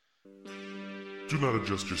Do not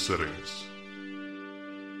adjust your settings.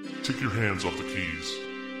 Take your hands off the keys.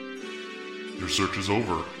 Your search is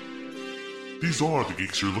over. These are the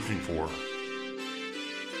geeks you're looking for.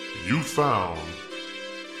 You found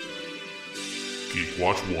Geek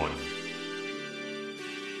Watch 1.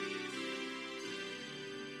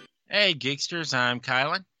 Hey, Geeksters, I'm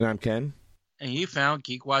Kylan. And I'm Ken. And you found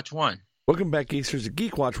Geek Watch 1. Welcome back, Geeksters, to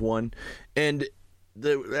Geek Watch 1. And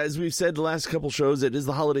as we've said the last couple shows, it is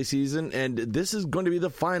the holiday season, and this is going to be the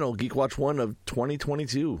final Geek Watch 1 of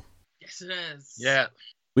 2022. Yes, it is. Yeah.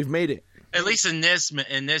 We've made it. At least in this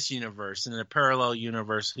universe. In the parallel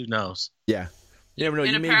universe, who knows? Yeah. You never know.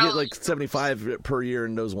 You may get like 75 per year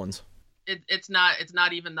in those ones. It's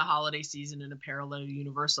not even the holiday season in a parallel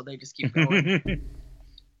universe, so they just keep going.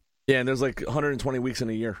 Yeah, and there's like 120 weeks in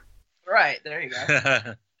a year. Right, there you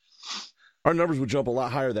go. Our numbers would jump a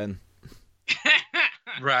lot higher then.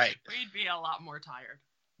 Right. We'd be a lot more tired.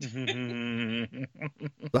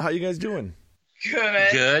 So how you guys doing?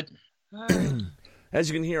 Good. As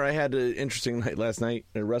you can hear, I had an interesting night last night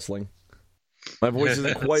at wrestling. My voice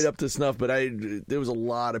isn't quite up to snuff, but there was a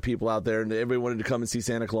lot of people out there, and everybody wanted to come and see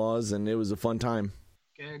Santa Claus, and it was a fun time.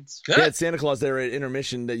 Good. They had Santa Claus there at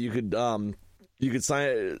intermission that you could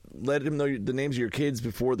sign, let him know the names of your kids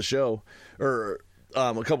before the show, or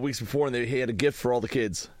a couple weeks before, and he had a gift for all the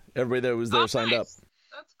kids. Everybody that was there signed up.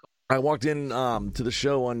 That's cool. I walked in to the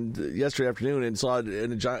show on yesterday afternoon and saw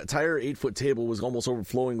an entire 8-foot table was almost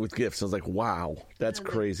overflowing with gifts. I was like, wow, that's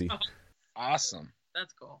crazy. Awesome.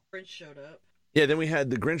 That's cool. Grinch showed up. Yeah, then we had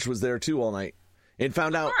the Grinch was there too all night, and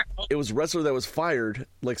found out it was a wrestler that was fired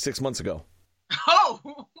like 6 months ago.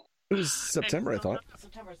 Oh! It was September, I thought.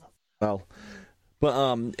 September's not. Well, but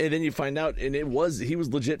and then you find out, and he was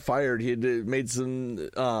legit fired. He had made some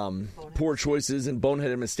poor choices and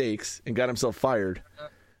boneheaded mistakes and got himself fired.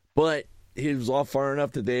 But he was off far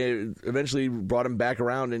enough that they eventually brought him back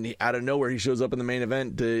around, and out of nowhere he shows up in the main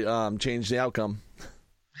event to change the outcome.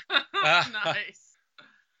 Nice.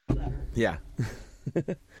 Yeah.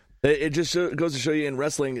 It just goes to show you in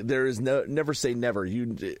wrestling, there is never say never.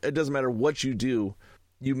 It doesn't matter what you do,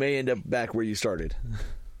 you may end up back where you started.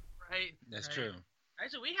 Right. That's true.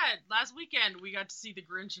 Actually, we had last weekend. We got to see the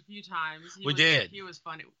Grinch a few times. We did. He was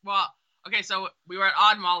funny. Well, okay, so we were at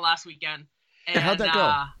Odd Mall last weekend. And, how'd that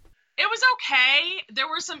go? It was okay. There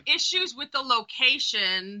were some issues with the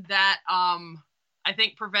location that I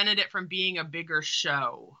think prevented it from being a bigger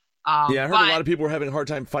show. Yeah, I heard a lot of people were having a hard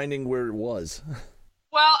time finding where it was.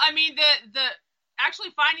 Well, I mean, the actually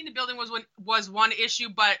finding the building was one issue,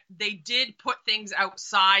 but they did put things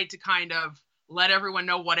outside to kind of let everyone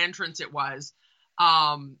know what entrance it was.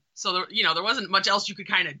 So there wasn't much else you could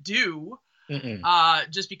kind of do,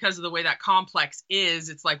 just because of the way that complex is.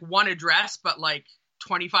 It's like one address, but like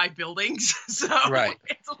 25 buildings, so right.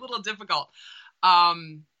 It's a little difficult.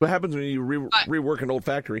 What happens when you rework an old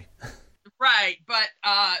factory? Right, but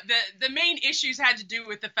the main issues had to do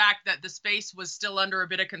with the fact that the space was still under a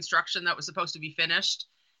bit of construction that was supposed to be finished,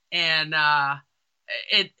 and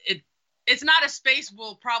it's not a space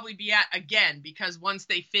we'll probably be at again, because once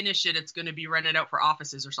they finish it, it's going to be rented out for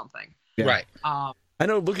offices or something. Yeah. Right. I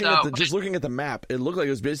know. Looking at the map, it looked like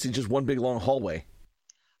it was basically just one big long hallway.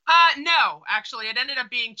 No, actually, it ended up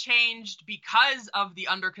being changed because of the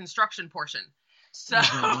under construction portion. So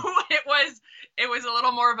it was a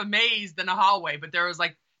little more of a maze than a hallway, but there's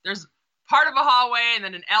part of a hallway and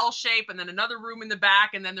then an L shape and then another room in the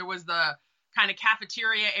back, and then there was the kind of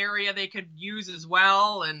cafeteria area they could use as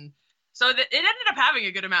well, and so it ended up having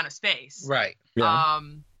a good amount of space. Right. Yeah.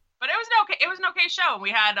 But it was an okay show.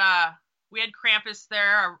 We had Krampus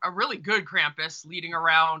there, a really good Krampus leading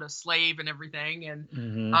around a slave and everything, and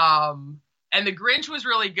and the Grinch was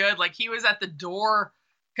really good. Like, he was at the door,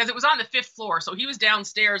 because it was on the 5th floor, so he was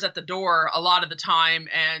downstairs at the door a lot of the time,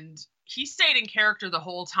 and he stayed in character the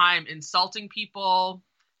whole time, insulting people,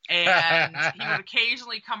 and he would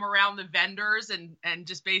occasionally come around the vendors and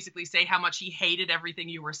just basically say how much he hated everything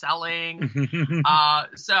you were selling.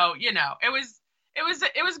 So, it was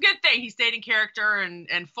a good thing. He stayed in character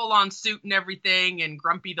and full on suit and everything, and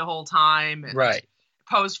grumpy the whole time, and right.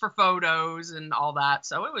 posed for photos and all that.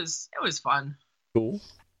 So it was fun. Cool.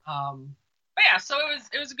 But yeah, so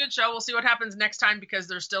it was a good show. We'll see what happens next time, because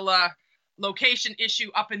there's still a location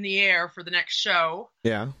issue up in the air for the next show.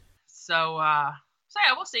 Yeah. So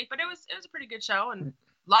yeah, we'll see. But it was a pretty good show, and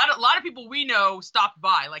a lot of people we know stopped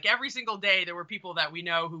by. Like, every single day there were people that we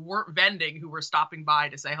know who weren't vending who were stopping by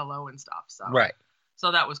to say hello and stuff. So right.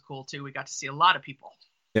 So that was cool too. We got to see a lot of people.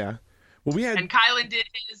 Yeah. Well, we had, and Kylan did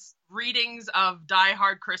his readings of Die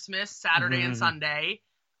Hard Christmas Saturday and Sunday.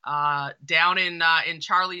 down in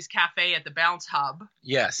Charlie's Cafe at the Bounce Hub.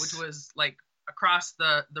 Yes. Which was like across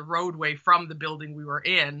the roadway from the building we were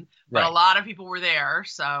in. But Right. a lot of people were there,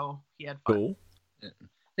 so he had fun. Cool.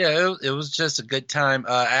 Yeah, it was just a good time.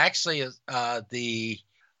 Actually, the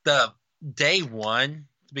day one,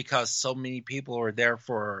 because so many people were there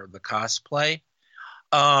for the cosplay,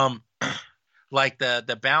 like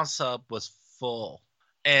the bounce hub was full,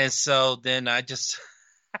 and so then I just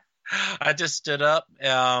stood up.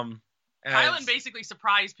 Kylan basically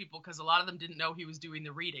surprised people because a lot of them didn't know he was doing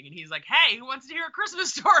the reading, and he's like, "Hey, who wants to hear a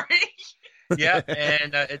Christmas story?" Yeah,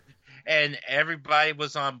 and everybody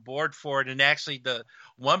was on board for it, and actually the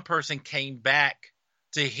one person came back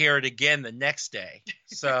to hear it again the next day.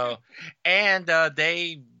 So, and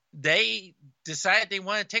they decided they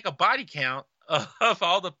want to take a body count of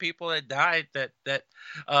all the people that died that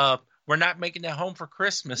were not making it home for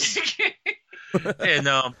Christmas, and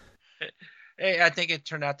I think it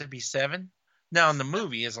turned out to be 7. Now in the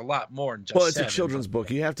movie is a lot more than just. Well, it's 7. a children's book.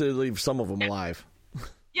 You have to leave some of them alive.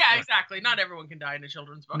 Yeah, exactly. Not everyone can die in a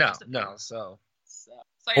children's book. No. So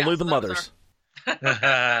Only the mothers.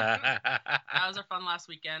 That was our fun last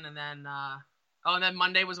weekend, and then and then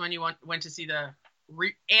Monday was when you went to see the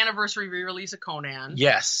anniversary re-release of Conan.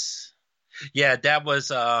 Yes, yeah, that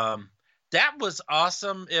was awesome.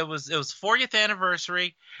 It was 40th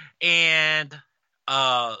anniversary, and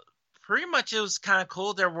pretty much it was kind of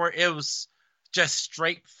cool. It was just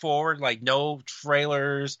straightforward, like no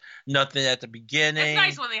trailers, nothing at the beginning. It's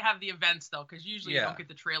nice when they have the events though, because usually you Yeah. don't get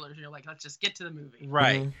the trailers. You're like, let's just get to the movie.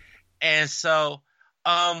 Right. Mm-hmm. And so,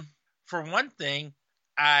 for one thing,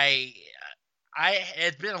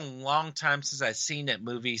 it's been a long time since I've seen that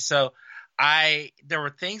movie. So there were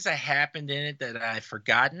things that happened in it that I'd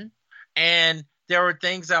forgotten. And there were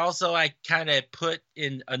things that also I kind of put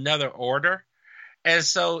in another order. And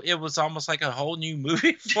so it was almost like a whole new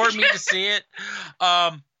movie for me to see it.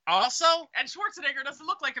 Also, and Schwarzenegger doesn't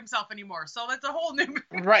look like himself anymore, so that's a whole new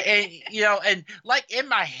movie. Right. And, and like in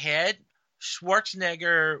my head,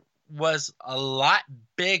 Schwarzenegger was a lot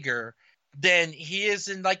bigger than he is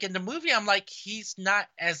in the movie. I'm like, he's not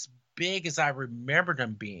as big as I remembered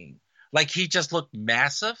him being. Like he just looked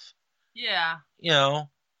massive. Yeah. Well,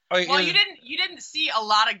 you didn't see a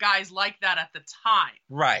lot of guys like that at the time.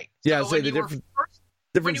 Right. Yeah, So I'd say when the you were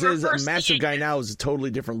difference you were is a first massive seeing guy it- now is a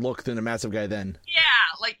totally different look than a massive guy then. Yeah,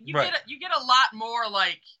 like you Right. get a lot more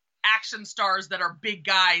like action stars that are big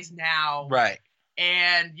guys now. Right.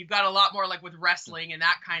 And you've got a lot more like with wrestling and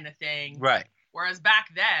that kind of thing. Right. Whereas back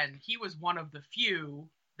then, he was one of the few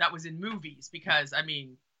that was in movies because, I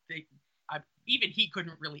mean, even he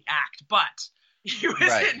couldn't really act, but he was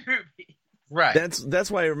Right. in movies. Right.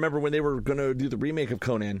 That's why I remember when they were going to do the remake of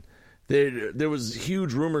Conan, there was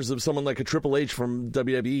huge rumors of someone like a Triple H from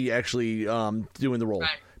WWE actually doing the role.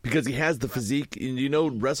 Right. Because he has the physique,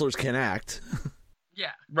 and wrestlers can act.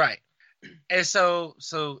 Yeah. Right. And so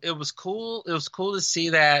it was cool. It was cool to see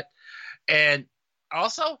that. And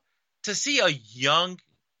also to see a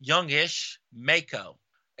youngish Mako.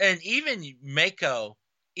 And even Mako,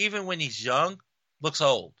 even when he's young, looks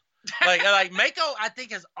old. Like Mako, I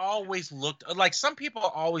think has always looked like some people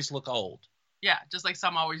always look old. Yeah, just like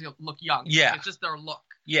some always look young. Yeah. It's just their look.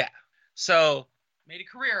 Yeah. So Made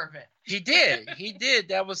a career of it. he did. He did.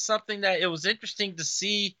 That was something that it was interesting to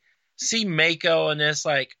see Mako, and it's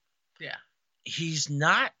like, Yeah. he's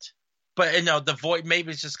not. But the voice,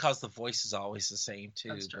 maybe it's just because the voice is always the same too.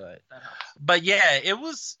 That's true. That helps. But yeah, it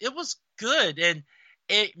was good, and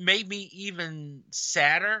it made me even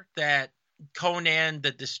sadder that Conan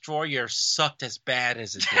the Destroyer sucked as bad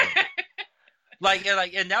as it did.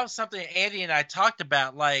 and that was something Andy and I talked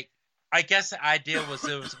about. Like, I guess the idea was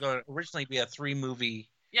it was going to originally be a 3-movie.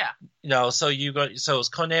 Yeah. So it was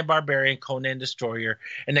Conan Barbarian, Conan Destroyer,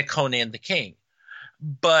 and then Conan the King.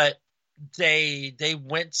 But they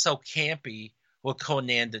went so campy with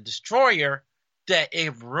Conan the Destroyer that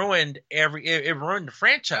it ruined the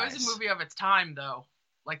franchise. It was a movie of its time, though.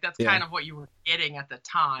 Like, that's Yeah. kind of what you were getting at the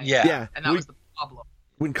time. Yeah. And that was the problem.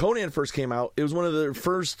 When Conan first came out, it was one of the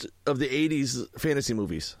first of the 80s fantasy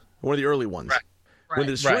movies, one of the early ones. Right. When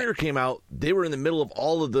the Destroyer Right. came out, they were in the middle of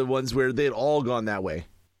all of the ones where they had all gone that way.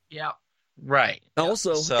 Yeah. Right.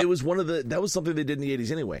 Also, So- it was that was something they did in the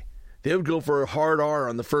 80s anyway. They would go for a hard R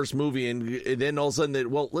on the first movie, and then all of a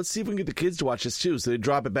sudden, let's see if we can get the kids to watch this too. So they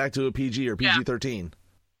drop it back to a PG or PG-13.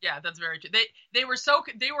 Yeah, that's very true. They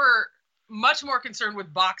were much more concerned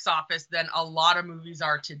with box office than a lot of movies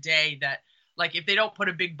are today. That, like, if they don't put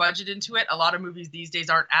a big budget into it, a lot of movies these days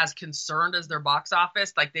aren't as concerned as their box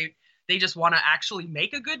office. Like, they they just want to actually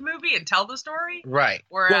make a good movie and tell the story. Right.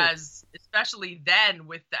 Whereas, especially then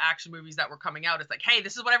with the action movies that were coming out, it's like, hey,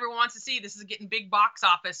 this is what everyone wants to see. This is getting big box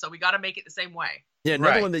office, so we got to make it the same way. Yeah,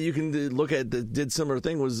 another Right. one that you can look at that did similar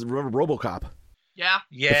thing was, remember RoboCop? Yeah.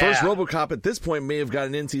 Yeah. The first RoboCop at this point may have got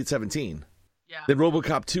an NC-17. Yeah. Then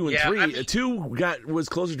RoboCop 2 and Yeah, 3. I mean- 2 was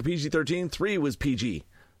closer to PG-13. 3 was PG.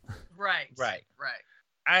 Right. Right.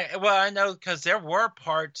 Right. I know because there were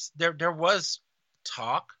parts there was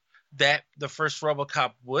talk that the first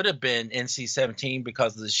RoboCop would have been NC-17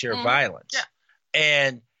 because of the sheer violence. Yeah.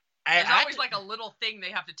 And There's I always like a little thing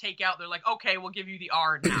they have to take out. They're like, okay, we'll give you the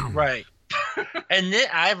R now. right. And then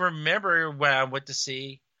I remember when I went to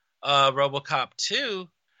see RoboCop 2,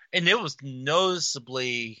 and it was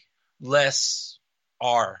noticeably less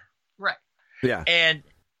R. Right. Yeah. And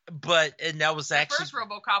that was The actually first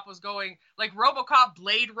RoboCop was going like RoboCop,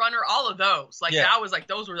 Blade Runner, all of those. Like Yeah. that was like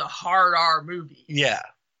those were the hard R movies. yeah.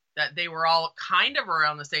 That they were all kind of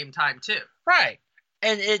around the same time too. Right.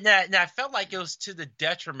 And I felt like it was to the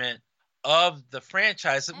detriment of the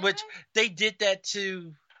franchise, which they did that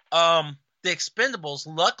to the Expendables.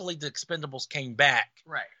 Luckily, the Expendables came back.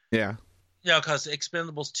 Right. Yeah. You know, because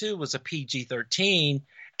Expendables 2 was a PG-13,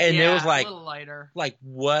 and yeah, it was like, a little lighter.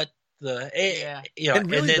 what the? Yeah. You know, And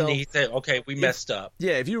really, then though, he said, okay, we messed up.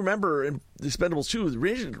 Yeah, if you remember in The Expendables 2,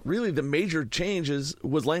 really the major changes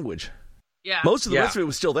was language. Yeah. Most of the Yeah. rest of it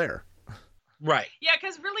was still there. Right. Yeah,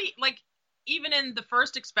 because really, like, even in the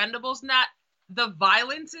first Expendables, the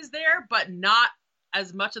violence is there, but not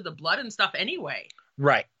as much of the blood and stuff anyway.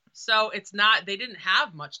 Right. So it's not. They didn't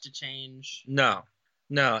have much to change. No.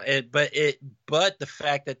 But the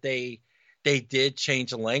fact that they did change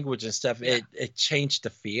the language and stuff, Yeah. it changed the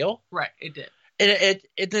feel. Right. It did. And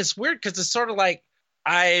it's weird because it's sort of like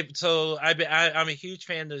I'm a huge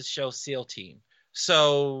fan of the show SEAL Team.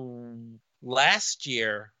 So last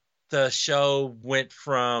year the show went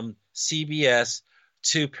from CBS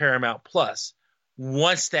to Paramount Plus.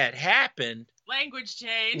 Once that happened, Language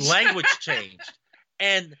change. language changed,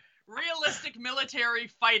 and Realistic military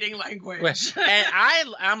fighting language. and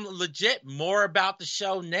I'm legit more about the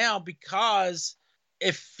show now because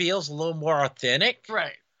it feels a little more authentic.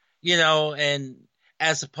 Right. You know, and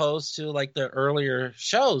as opposed to like the earlier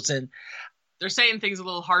shows. And They're saying things a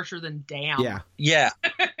little harsher than damn. Yeah. yeah,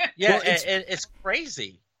 Well, it's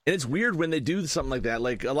crazy. And it's weird when they do something like that.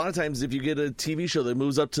 Like, a lot of times if you get a TV show that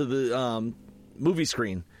moves up to the movie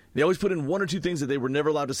screen, they always put in one or two things that they were never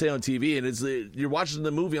allowed to say on TV. And it's you're watching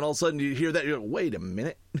the movie and all of a sudden you hear that, you're like, wait a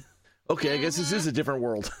minute. Okay, I guess this is a different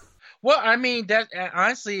world. Well, I mean, that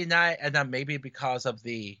honestly, and maybe because of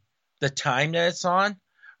the time that it's on,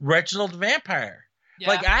 Reginald the Vampire. Yeah.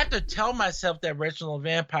 Like, I have to tell myself that Reginald the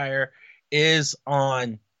Vampire is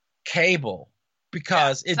on cable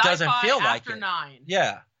because it doesn't Sci-fi feel like after it. 9.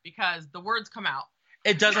 Yeah, Because the words come out.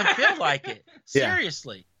 it doesn't feel like it. Yeah.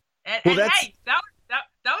 Seriously. And, Well, and that's- hey,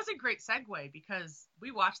 that was a great segue because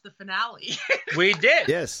we watched the finale. We did.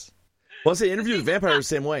 Yes. Well, I say Interview with the Vampire the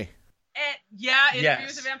same way. And yeah, Interview Yes.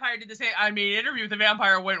 with the Vampire did the same. I mean, Interview with the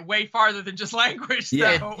Vampire went way farther than just language.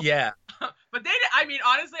 Yeah. So. Yeah. But I mean,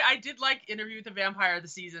 honestly, I did like Interview with the Vampire the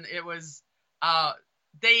season. It was,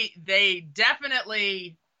 they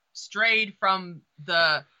definitely strayed from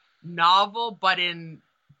the novel, but in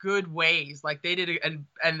good ways. Like they did,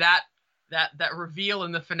 and that reveal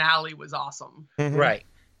in the finale was awesome. Right.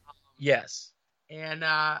 Yes. And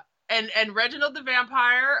Reginald the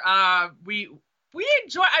Vampire, we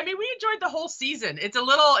enjoyed the whole season. It's a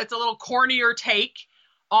little cornier take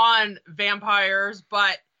on vampires,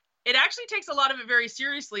 but it actually takes a lot of it very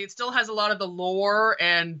seriously. It still has a lot of the lore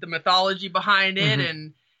and the mythology behind it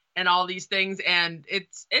and all these things. And it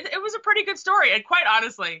was a pretty good story. And quite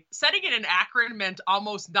honestly, setting it in Akron meant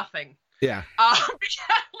almost nothing. Yeah. Because,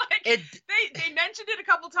 like, they mentioned it a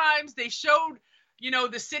couple times. They showed,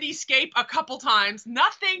 the cityscape a couple times.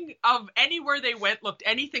 Nothing of anywhere they went looked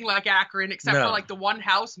anything like Akron, except for like the one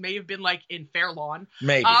house may have been like in Fair Lawn.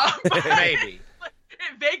 Maybe. Maybe.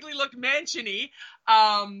 It vaguely looked mansion-y,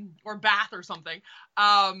 or Bath or something.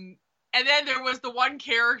 And then there was the one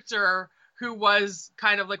character who was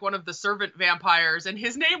kind of like one of the servant vampires, and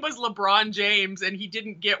his name was LeBron James, and he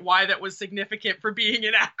didn't get why that was significant for being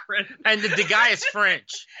in Akron. And the guy is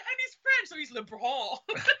French. And he's French, so he's LeBron.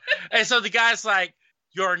 And so the guy's like,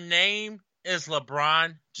 your name is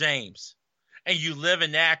LeBron James, and you live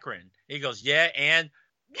in Akron. He goes, yeah, and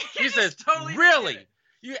he says, totally really?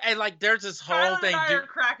 did it. And like, there's this whole Tyler thing. and I are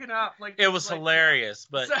cracking up. Like It was like, hilarious,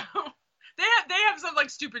 but So they have some like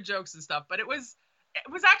stupid jokes and stuff, but it was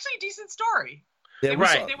actually a decent story. Yeah, They we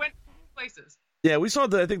right. saw- They went places. Yeah, we saw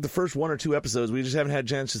I think the first 1 or 2 episodes. We just haven't had a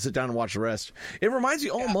chance to sit down and watch the rest. It reminds me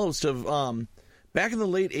almost of back in the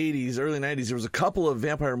late 80s, early 90s, there was a couple of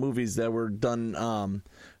vampire movies that were done,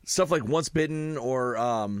 stuff like Once Bitten or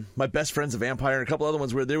My Best Friend's a Vampire, and a couple other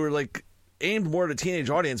ones where they were like aimed more at a teenage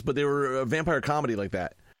audience, but they were a vampire comedy like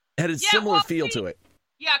that. It had a similar feel to it.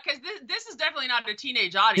 Yeah, because this is definitely not a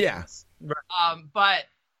teenage audience. Yeah. But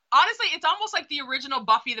honestly, it's almost like the original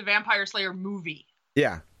Buffy the Vampire Slayer movie.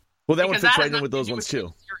 Yeah. Well, that one fits right in with those ones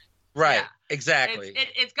too. Right. Yeah. Exactly.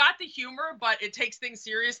 It's got the humor, but it takes things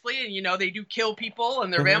seriously, and they do kill people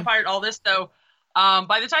and they're vampire, all this. So,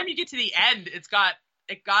 by the time you get to the end, it got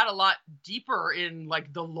a lot deeper in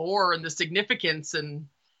like the lore and the significance and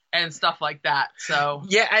stuff like that. So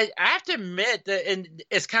yeah, I have to admit that, and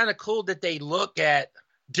it's kind of cool that they look at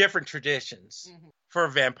different traditions for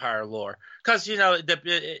vampire lore, because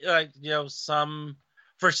some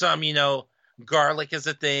garlic is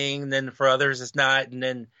a thing, and then for others it's not, and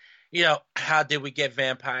then how did we get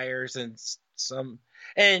vampires, and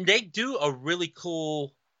they do a really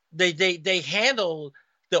cool they handle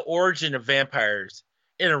the origin of vampires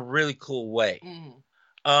in a really cool way.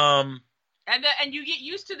 And you get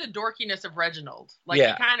used to the dorkiness of Reginald. Like,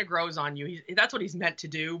 he kind of grows on you. That's what he's meant to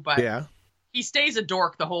do, but he stays a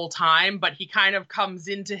dork the whole time, but he kind of comes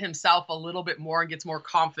into himself a little bit more and gets more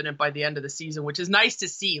confident by the end of the season, which is nice to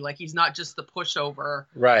see. Like, he's not just the pushover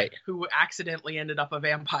who accidentally ended up a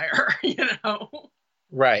vampire,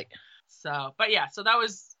 Right. So, but yeah, so that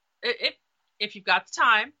was it. If you've got the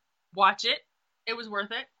time, watch it. It was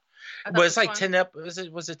worth it. But it's like 10 was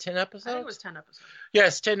it 10 episodes? I think it was 10 episodes.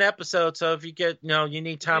 Yes, 10 episodes. So if you get, you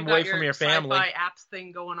need time away from your family. Sci-fi apps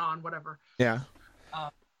thing going on, whatever. Yeah.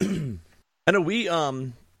 I know we,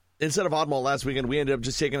 instead of Oddmall last weekend, we ended up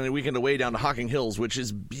just taking a weekend away down to Hocking Hills, which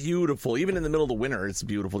is beautiful. Even in the middle of the winter, it's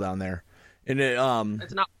beautiful down there. And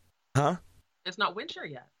it's not. Huh? It's not winter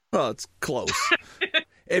yet. Well, it's close.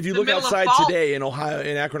 If you look outside today in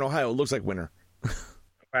Akron, Ohio, it looks like winter.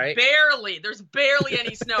 Right? Barely. There's barely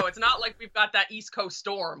any snow. It's not like we've got that East Coast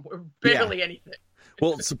storm. Barely anything.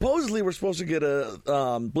 Well, supposedly we're supposed to get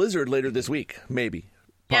a blizzard later this week, maybe.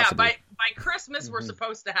 Possibly. Yeah, by Christmas we're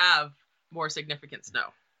supposed to have more significant snow.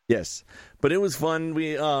 Yes, but it was fun.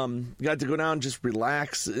 We got to go down and just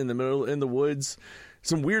relax in the woods.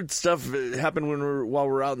 Some weird stuff happened while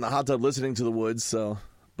we were out in the hot tub listening to the woods. So,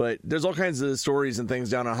 but there's all kinds of stories and things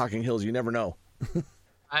down on Hocking Hills. You never know.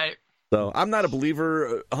 So I'm not a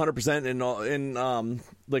believer 100% in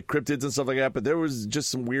like cryptids and stuff like that, but there was just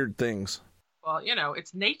some weird things. Well,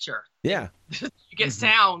 it's nature. Yeah. You get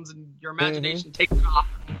sounds and your imagination takes it off.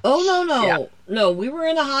 Oh, no. No, we were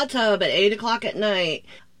in the hot tub at 8 o'clock at night,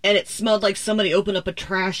 and it smelled like somebody opened up a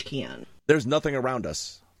trash can. There's nothing around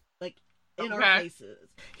us. Like, in our places.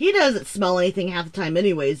 He doesn't smell anything half the time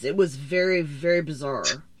anyways. It was very, very bizarre.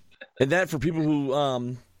 And that for people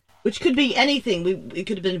who... Which could be anything. It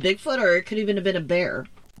could have been a Bigfoot, or it could even have been a bear.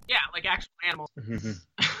 Yeah, like actual animals.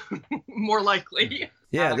 More likely.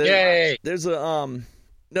 Yeah, there's a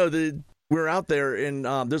we're out there and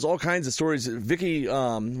there's all kinds of stories. Vicky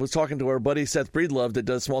was talking to our buddy Seth Breedlove that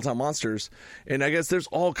does Small Town Monsters, and I guess there's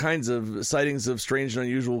all kinds of sightings of strange and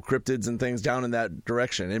unusual cryptids and things down in that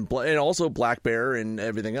direction, and also black bear and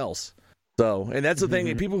everything else. So, and that's the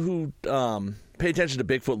thing. People who pay attention to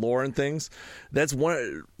Bigfoot lore and things, that's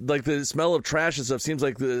one, like the smell of trash and stuff seems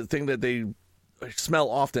like the thing that they smell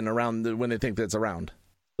often around when they think that's around.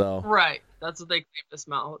 So right, that's what they claim to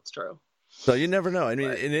smell. It's true. So you never know. I mean,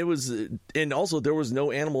 and also there was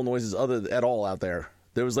no animal noises at all out there.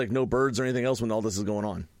 There was like no birds or anything else when all this is going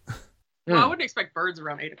on. Well, I wouldn't expect birds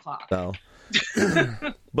around 8 o'clock. So,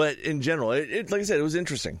 but in general, it like I said, it was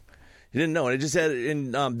interesting. You didn't know, and it just had.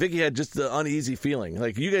 And Vicky had just the uneasy feeling.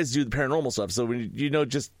 Like you guys do the paranormal stuff, so when you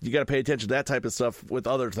got to pay attention to that type of stuff with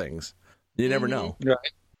other things. You never know. Right.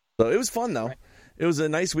 So it was fun though. Right. It was a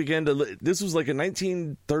nice weekend. This was like a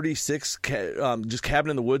 1936 just cabin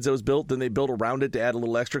in the woods that was built. Then they built around it to add a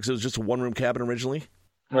little extra because it was just a one-room cabin originally.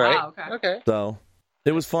 Right. Oh, okay. So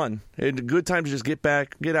it was fun. It a good time to just get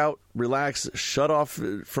out, relax, shut off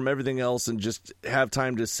from everything else, and just have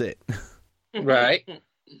time to sit. Right.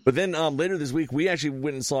 But then later this week, we actually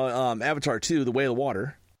went and saw Avatar 2, The Way of the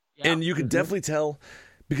Water. Yeah. And you can definitely tell,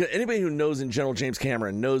 because anybody who knows in general James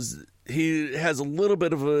Cameron knows he has a little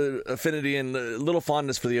bit of a affinity and a little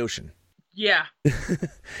fondness for the ocean. Yeah.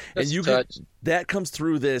 And that comes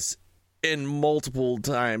through this in multiple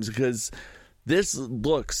times, because this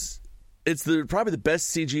it's probably the best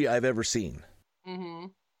CG I've ever seen. Mm-hmm.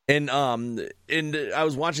 And I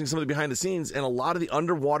was watching some of the behind the scenes, and a lot of the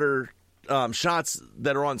underwater shots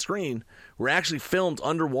that are on screen were actually filmed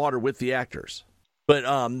underwater with the actors. But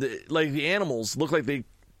like the animals look like they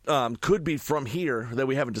could be from here that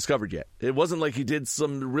we haven't discovered yet. It wasn't like he did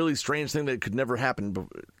some really strange thing that could never happen.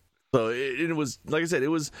 So it was, like I said, it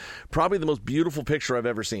was probably the most beautiful picture I've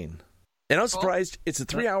ever seen. And I was surprised. It's a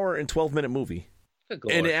 3-hour and 12-minute movie.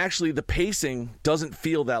 And the pacing doesn't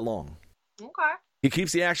feel that long. Okay. He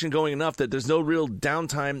keeps the action going enough that there's no real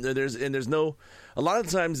downtime. There's no. A lot of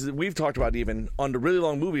the times we've talked about, even on the really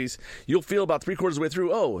long movies, you'll feel about 3/4 of the way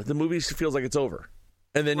through, oh, the movie feels like it's over,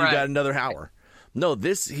 and then you got another hour. No,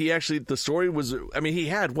 the story was. I mean, he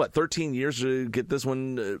had 13 years to get this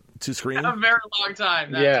one to screen. A very long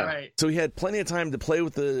time. That's right. So he had plenty of time to play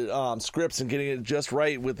with the scripts and getting it just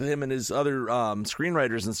right with him and his other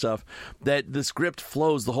screenwriters and stuff. That the script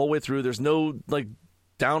flows the whole way through. There's no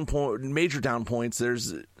major down points.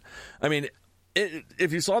 There's, I mean,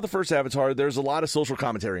 if you saw the first Avatar, there's a lot of social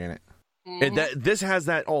commentary in it. Mm-hmm. And this has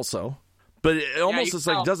that also, but it almost is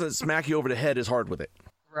like doesn't smack you over the head as hard with it.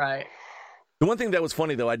 Right. The one thing that was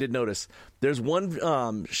funny though, I did notice there's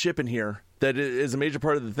one ship in here that is a major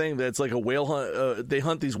part of the thing. That's like a whale hunt. They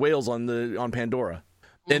hunt these whales on Pandora,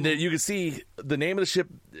 and you can see the name of the ship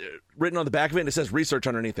written on the back of it, and it says research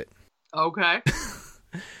underneath it. Okay.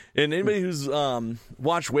 And anybody who's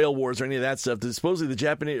watched Whale Wars or any of that stuff, supposedly the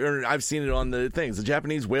Japanese, or I've seen it on the things, the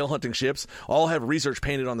Japanese whale hunting ships all have research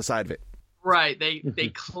painted on the side of it. Right.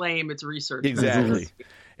 They claim it's research. Exactly.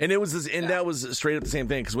 And it was this, and that was straight up the same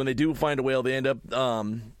thing, because when they do find a whale, they end up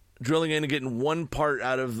drilling in and getting one part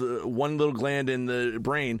out of one little gland in the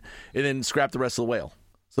brain, and then scrap the rest of the whale.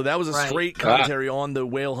 So that was a straight commentary on the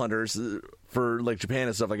whale hunters for like Japan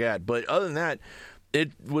and stuff like that. But other than that,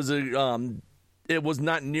 it was it was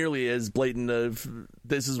not nearly as blatant of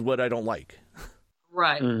this is what I don't like.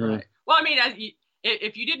 Right, right. Well, I mean,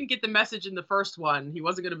 if you didn't get the message in the first one, he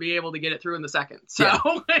wasn't going to be able to get it through in the second. So,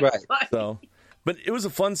 but it was a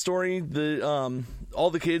fun story. The all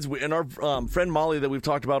the kids and our friend Molly that we've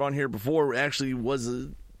talked about on here before actually was a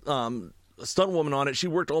stunt woman on it. She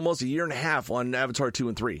worked almost 1.5 years on Avatar 2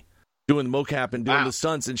 and 3, doing the mocap and doing the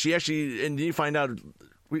stunts. And she actually, and you find out.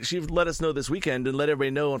 She let us know this weekend and let everybody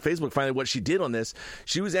know on Facebook finally what she did on this.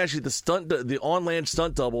 She was actually the on-land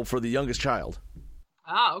stunt double for the youngest child.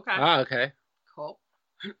 Oh, okay. Okay. Cool.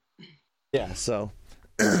 Yeah, so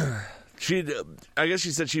I guess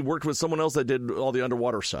she said she worked with someone else that did all the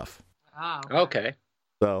underwater stuff. Oh. Okay.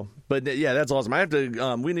 So, but yeah, that's awesome. I have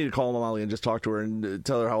to. We need to call Molly and just talk to her and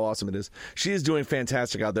tell her how awesome it is. She is doing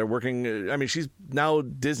fantastic out there. Working. I mean, she's now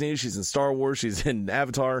Disney. She's in Star Wars. She's in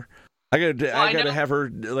Avatar. I gotta have her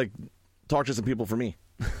like talk to some people for me.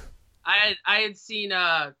 I had seen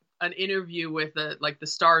an interview with the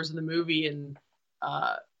stars of the movie, and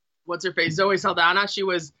what's her face, Zoe Saldana.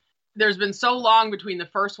 There's been so long between the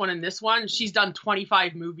first one and this one. She's done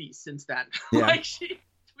 25 movies since then. Yeah. Between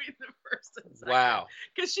the first and second. Wow.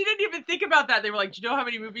 Because she didn't even think about that. They were like, "Do you know how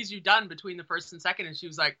many movies you've done between the first and second?" And she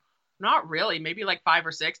was like, "Not really, maybe like 5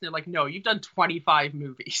 or 6." And they're like, "No, you've done 25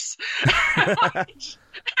 movies."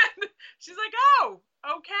 She's like, "Oh,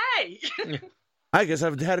 okay." I guess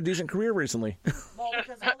I've had a decent career recently.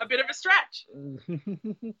 A bit of a stretch.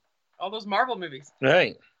 All those Marvel movies.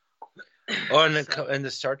 Right. Oh, and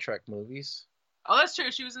the Star Trek movies. Oh, that's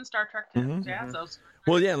true. She was in Star Trek too. Mm-hmm. Yeah, so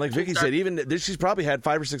well, yeah, like Vicky said, even she's probably had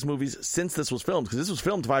 5 or 6 movies since this was filmed, because this was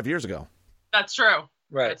filmed 5 years ago. That's true.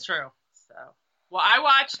 Right. That's true. So, well, I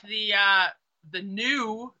watched the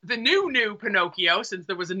new Pinocchio, since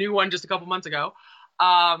there was a new one just a couple months ago.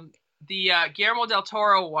 The Guillermo del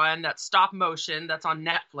Toro one, that's stop motion, that's on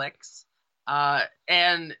Netflix.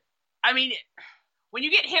 And I mean, when you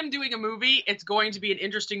get him doing a movie, it's going to be an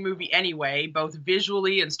interesting movie anyway, both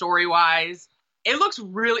visually and story-wise. It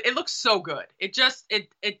looks so good.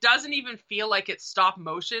 It doesn't even feel like it's stop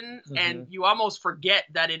motion, and you almost forget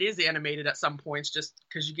that it is animated at some points just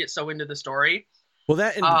because you get so into the story. Well,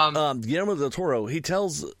 that and Guillermo del Toro, he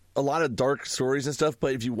tells a lot of dark stories and stuff,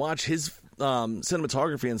 but if you watch his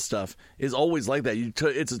cinematography and stuff, is always like that. He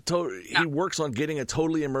works on getting a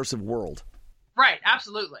totally immersive world. Right,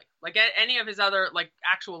 absolutely. Like any of his other like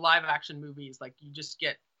actual live action movies, like you just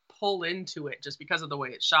get pulled into it just because of the way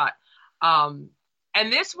it's shot. And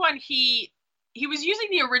this one, he was using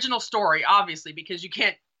the original story, obviously, because you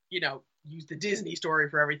can't, use the Disney story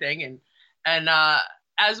for everything. And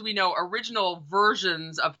as we know, original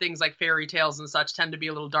versions of things like fairy tales and such tend to be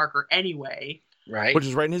a little darker anyway. Right. Which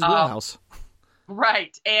is right in his wheelhouse.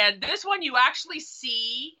 Right. And this one, you actually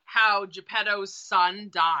see how Geppetto's son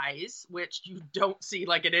dies, which you don't see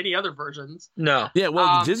like in any other versions. No. Yeah,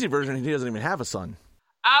 well, the Disney version, he doesn't even have a son.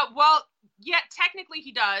 Well, yeah, technically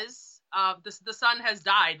he does. The son has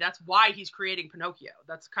died. That's why he's creating Pinocchio.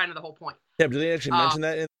 That's kind of the whole point. Yeah, but do they actually mention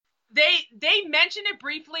that? They mention it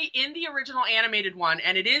briefly in the original animated one,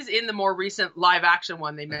 and it is in the more recent live action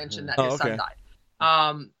one. They mentioned that his son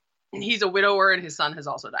died. He's a widower, and his son has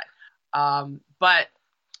also died. But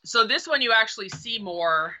so this one you actually see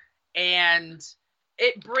more, and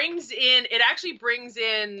it actually brings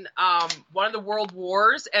in one of the world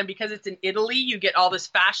wars, and because it's in Italy, you get all this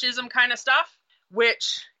fascism kind of stuff,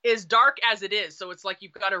 which is dark as it is. So it's like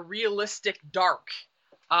you've got a realistic dark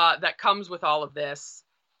that comes with all of this.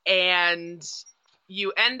 And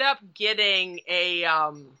you end up getting a,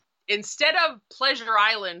 instead of Pleasure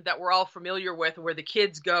Island that we're all familiar with, where the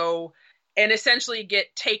kids go and essentially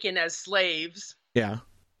get taken as slaves. Yeah.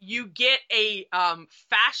 You get a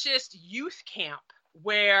fascist youth camp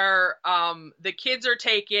where the kids are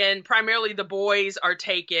taken, primarily the boys are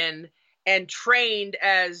taken and trained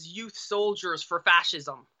as youth soldiers for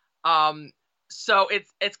fascism. So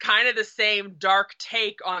it's kind of the same dark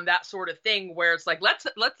take on that sort of thing, where it's like, let's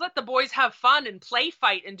let the boys have fun and play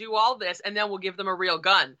fight and do all this, and then we'll give them a real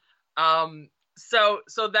gun. So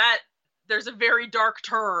that there's a very dark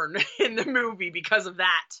turn in the movie because of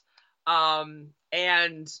that.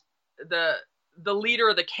 And the leader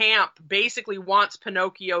of the camp basically wants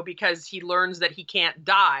Pinocchio because he learns that he can't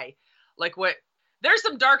die. There's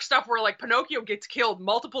some dark stuff where like Pinocchio gets killed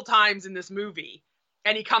multiple times in this movie.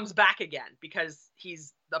 And he comes back again because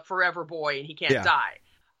he's the forever boy and he can't die.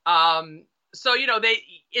 So,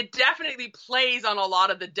 it definitely plays on a lot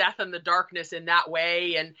of the death and the darkness in that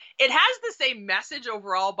way. And it has the same message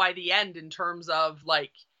overall by the end in terms of like,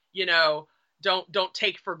 don't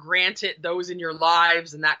take for granted those in your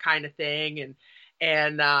lives and that kind of thing.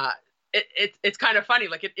 And it's kind of funny.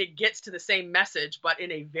 Like it gets to the same message, but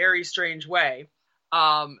in a very strange way.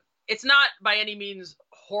 It's not by any means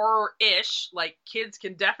horror-ish. Like, kids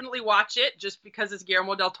can definitely watch it. Just because it's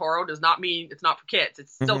Guillermo del Toro does not mean it's not for kids.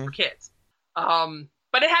 It's still for kids.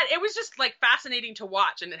 But it was just like fascinating to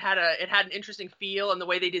watch, and it had an interesting feel, and the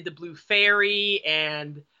way they did the Blue Fairy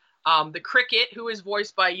and the Cricket, who is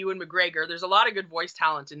voiced by Ewan McGregor. There's a lot of good voice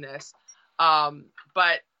talent in this.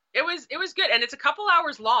 But it was good, and it's a couple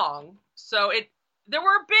hours long, so there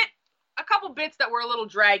were a couple bits that were a little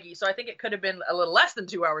draggy, so I think it could have been a little less than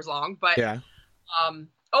 2 hours long, but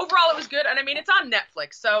overall it was good. And I mean, it's on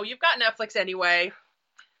Netflix, so you've got Netflix anyway.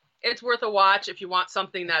 It's worth a watch if you want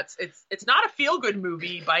something it's not a feel-good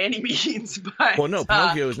movie by any means, but well, no,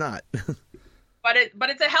 Pinocchio is not. but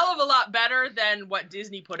it's a hell of a lot better than what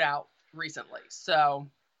Disney put out recently, so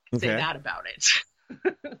say that about it.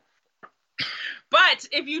 But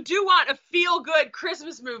if you do want a feel-good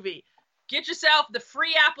Christmas movie, get yourself the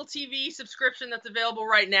free Apple TV subscription that's available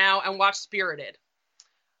right now and watch Spirited.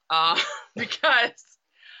 Because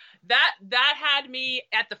that had me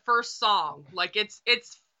at the first song. Like it's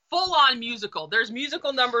full on musical. There's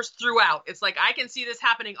musical numbers throughout. It's like, I can see this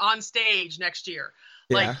happening on stage next year.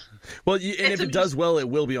 Yeah. Well, and if it does well, it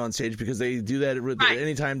will be on stage, because they do that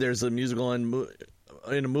anytime there's a musical in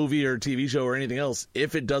a movie or TV show or anything else.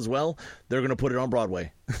 If it does well, they're going to put it on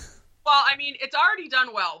Broadway. Well, I mean, it's already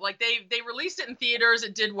done well. Like they released it in theaters.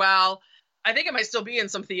 It did well. I think it might still be in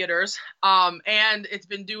some theaters. And it's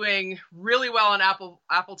been doing really well on Apple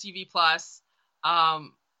TV Plus.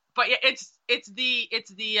 But yeah, it's the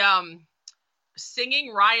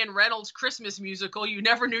singing Ryan Reynolds Christmas musical you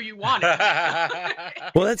never knew you wanted.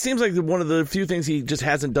 Well, that seems like one of the few things he just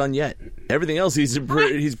hasn't done yet. Everything else he's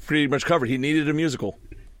pretty much covered. He needed a musical.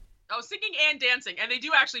 Oh, singing and dancing, and they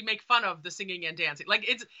do actually make fun of the singing and dancing. Like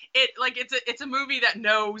it's a movie that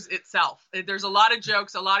knows itself. There's a lot of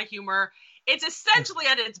jokes, a lot of humor. It's essentially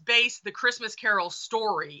at its base the Christmas Carol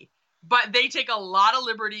story, but they take a lot of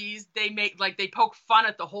liberties. They poke fun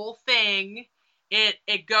at the whole thing.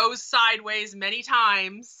 It goes sideways many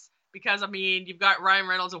times because, I mean, you've got Ryan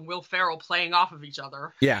Reynolds and Will Ferrell playing off of each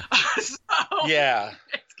other. Yeah. So yeah,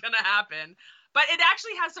 it's gonna happen. But it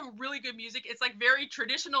actually has some really good music. It's like very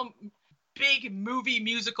traditional, big movie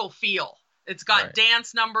musical feel. It's got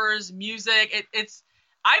dance numbers, music.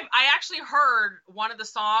 I actually heard one of the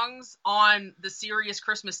songs on the Sirius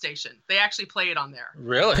Christmas station. They actually play it on there.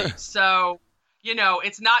 Really? So,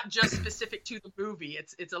 it's not just specific to the movie.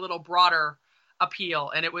 It's a little broader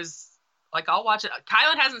appeal. And it was like, I'll watch it.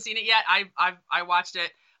 Kylan hasn't seen it yet. I watched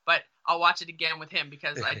it, but I'll watch it again with him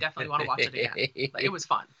because I definitely want to watch it again. But it was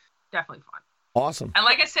fun. Definitely fun. Awesome. And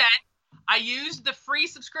like I said, I used the free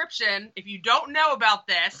subscription. If you don't know about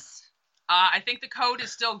this, I think the code is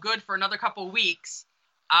still good for another couple weeks.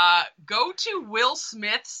 Go to Will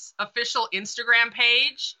Smith's official Instagram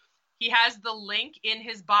page. He has the link in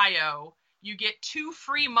his bio. You get 2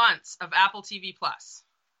 free months of Apple TV Plus.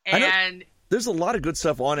 And there's a lot of good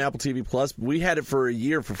stuff on Apple TV Plus. We had it for a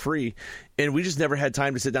year for free, and we just never had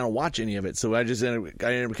time to sit down and watch any of it. So I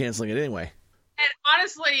ended up canceling it anyway. And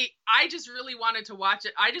honestly, I just really wanted to watch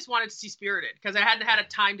it. I just wanted to see Spirited because I hadn't had a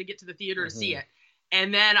time to get to the theater to see it.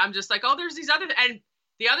 And then I'm just like, oh, there's these other and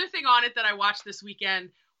the other thing on it that I watched this weekend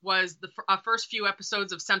was the first few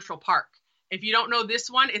episodes of Central Park. If you don't know this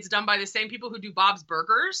one, it's done by the same people who do Bob's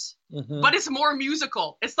Burgers, but it's more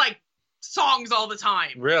musical. It's like songs all the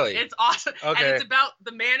time. Really? It's awesome. Okay. And it's about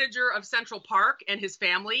the manager of Central Park and his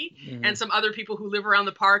family and some other people who live around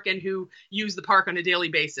the park and who use the park on a daily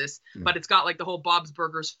basis. But it's got like the whole Bob's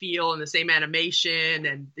Burgers feel and the same animation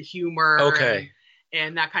and the humor. Okay.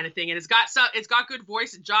 And that kind of thing. And it's got good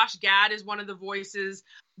voice. Josh Gad is one of the voices.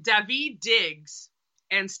 Daveed Diggs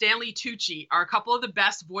and Stanley Tucci are a couple of the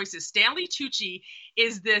best voices. Stanley Tucci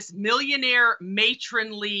is this millionaire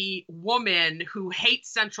matronly woman who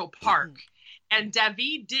hates Central Park. And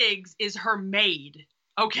Daveed Diggs is her maid.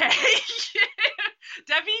 Okay?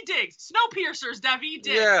 Daveed Diggs. Snowpiercer's Daveed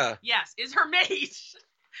Diggs. Yeah. Yes, is her maid.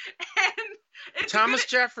 And it's Thomas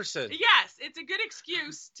Jefferson. Yes, it's a good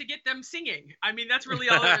excuse to get them singing. I mean, that's really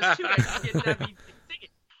all there is to it. To get Daveed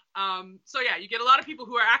singing. So yeah, you get a lot of people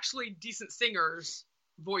who are actually decent singers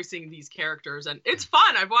voicing these characters, and it's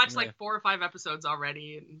fun. I've watched like 4 or 5 episodes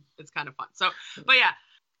already, and it's kind of fun. So, but yeah,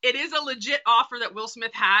 it is a legit offer that Will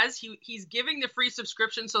Smith has. He's giving the free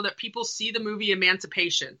subscription so that people see the movie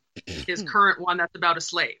Emancipation, his current one that's about a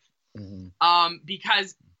slave.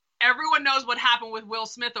 Because everyone knows what happened with Will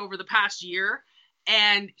Smith over the past year,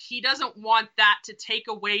 and he doesn't want that to take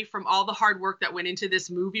away from all the hard work that went into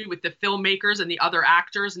this movie with the filmmakers and the other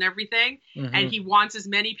actors and everything. And he wants as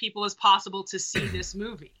many people as possible to see this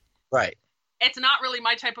movie. Right. It's not really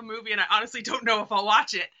my type of movie, and I honestly don't know if I'll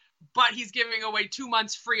watch it, but he's giving away 2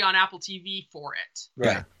 months free on Apple TV for it.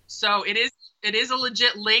 Right. So it is a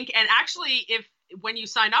legit link. And actually, when you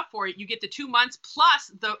sign up for it, you get the 2 months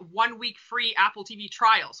plus the 1 week free Apple TV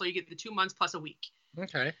trial. So you get the 2 months plus a week.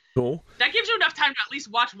 Okay. Cool. That gives you enough time to at least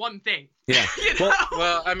watch one thing. Yeah. You know?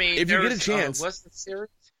 Well, I mean, if you get a chance, what's the series?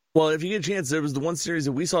 Well, if you get a chance, there was the one series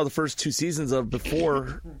that we saw the first 2 seasons of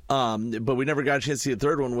before, but we never got a chance to see the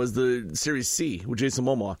third one. Was the series C with Jason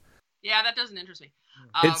Momoa. Yeah, that doesn't interest me.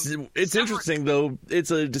 It's interesting though.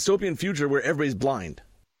 It's a dystopian future where everybody's blind.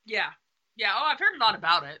 Yeah. Oh, I've heard a lot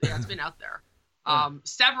about it. Yeah, it's been out there.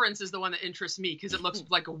 Severance is the one that interests me because it looks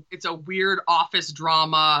like it's a weird office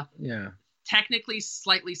drama. Yeah. Technically,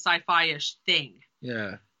 slightly sci-fi-ish thing.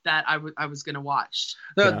 Yeah. That I was gonna watch.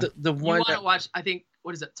 The one you want to watch? I think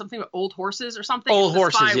what is it? Something with Old Horses or something? Old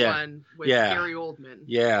Horses, spy yeah. One with Gary Oldman.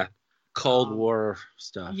 Yeah. Cold War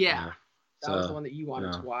stuff. Yeah. That was the one that you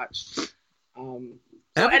wanted to watch. Apple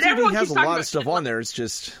TV has a lot of stuff on there. It's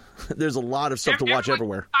just there's a lot of stuff to watch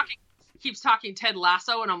everywhere. Keeps talking Ted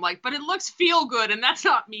Lasso, and I'm like, but it looks feel good, and that's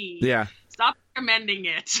not me. Yeah. Stop recommending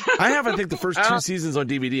it. I have, I think, the first 2 seasons on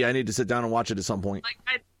DVD. I need to sit down and watch it at some point. Like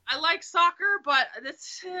I like soccer, but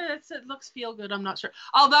it looks feel good. I'm not sure.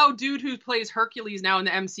 Although, dude who plays Hercules now in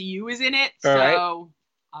the MCU is in it, so right.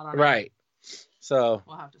 I don't know. Right. So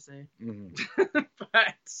we'll have to see.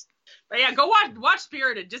 But yeah, go watch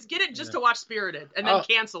Spirited. Just get it to watch Spirited, and then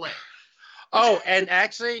cancel it. Oh, and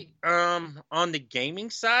actually, on the gaming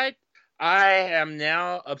side, I am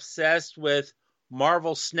now obsessed with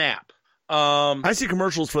Marvel Snap. I see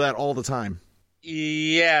commercials for that all the time.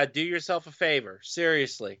 Yeah, do yourself a favor.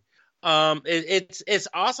 Seriously. It's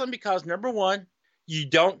awesome because number one, you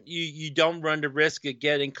don't run the risk of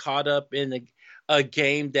getting caught up in a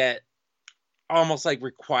game that almost like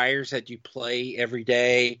requires that you play every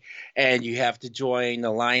day and you have to join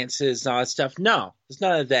alliances and all that stuff. No, it's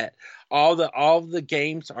none of that. All the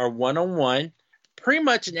games are one-on-one. Pretty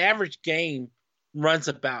much an average game runs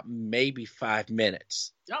about maybe 5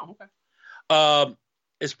 minutes. Oh, okay.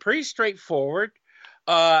 It's pretty straightforward.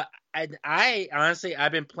 And I honestly,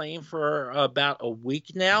 I've been playing for about a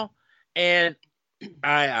week now, and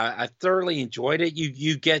I thoroughly enjoyed it.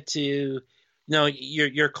 You get to,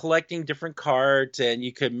 you're collecting different cards, and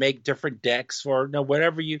you can make different decks for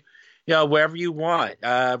whatever you want.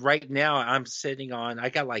 Right now, I'm sitting on. I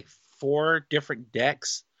got like 4 different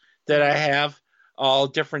decks that I have, all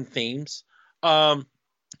different themes. And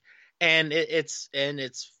it's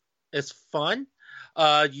fun.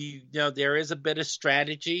 There is a bit of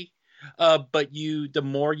strategy, but the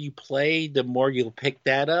more you play, the more you'll pick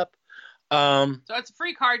that up. So it's a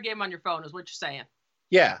free card game on your phone, is what you're saying.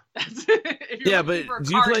 Yeah. But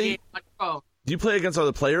do you play against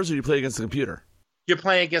other players, or do you play against the computer? You're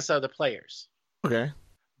playing against other players. Okay.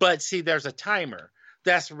 But see, there's a timer.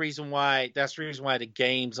 That's the reason why the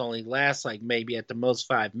games only last like maybe at the most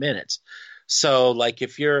 5 minutes. So like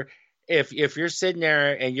if you're if you're sitting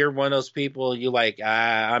there and you're one of those people, you like,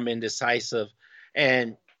 I'm indecisive,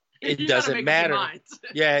 and it doesn't matter.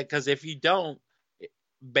 Yeah, because if you don't,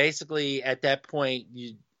 basically at that point,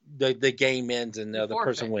 the game ends and the other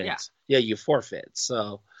person wins. Yeah, you forfeit.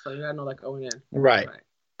 So you gotta know that going in. Right.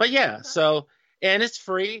 But yeah, so, and it's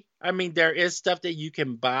free. I mean, there is stuff that you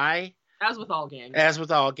can buy. As with all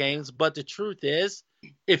games. But the truth is,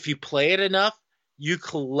 if you play it enough, you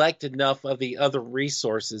collect enough of the other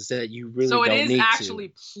resources that you really don't need to. So it is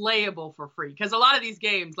actually playable for free. Because a lot of these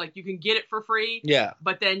games, like, you can get it for free. Yeah.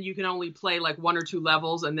 But then you can only play like 1 or 2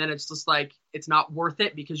 levels, and then it's just like, it's not worth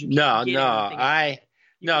it because you can't get anything.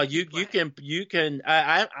 You can.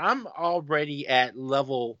 I'm already at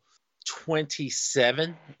level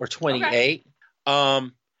 27 or 28.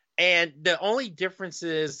 Okay. And the only difference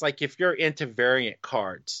is, like, if you're into variant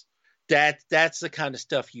cards, that's the kind of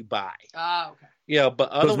stuff you buy. Okay. Yeah, but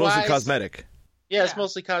otherwise, it's mostly cosmetic. Yeah, it's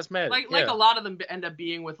mostly cosmetic. Like a lot of them end up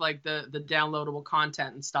being with like the downloadable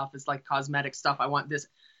content and stuff. It's like cosmetic stuff. I want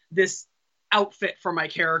this outfit for my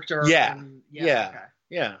character. Yeah. And,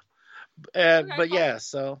 But yeah,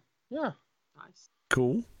 so yeah. Nice.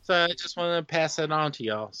 Cool. So I just want to pass that on to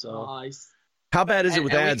y'all. So nice. How bad is it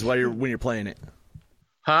with ads when you're playing it?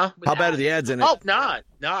 Huh? How bad are the ads in it? Oh, not.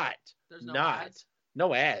 There's no ads.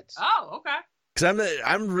 No ads. Oh, okay. Because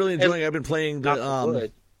I'm really enjoying. I've been playing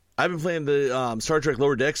the Star Trek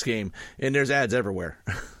Lower Decks game, and there's ads everywhere.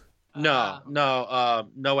 No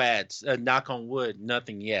ads. Knock on wood,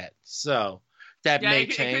 nothing yet. So that may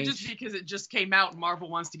change. It could just because it just came out, and Marvel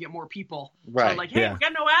wants to get more people. Right. So like, hey, we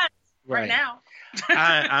got no ads right now.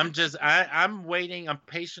 I'm waiting. I'm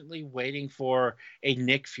patiently waiting for a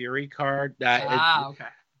Nick Fury card. Okay.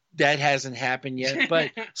 That hasn't happened yet,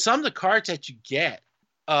 but some of the cards that you get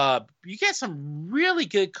some really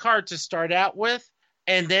good cards to start out with,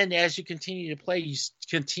 and then as you continue to play, you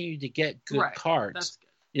continue to get good cards. That's good.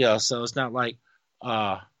 Yeah, so it's not like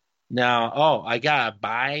now, I gotta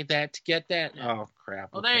buy that to get that. Oh crap!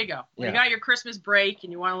 Well, there you go. When you got your Christmas break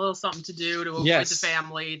and you want a little something to do to avoid the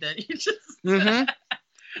family, then you just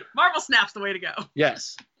Marvel Snap's the way to go.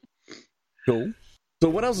 Yes. Cool. So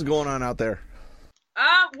what else is going on out there?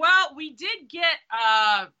 Well, we did get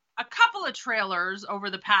a couple of trailers over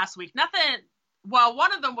the past week. Nothing. Well,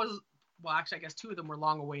 one of them was. Well, actually, I guess 2 of them were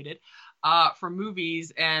long awaited for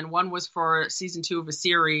movies, and one was for season 2 of a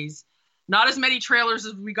series. Not as many trailers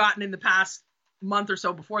as we gotten in the past month or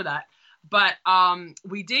so before that, but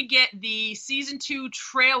we did get the season 2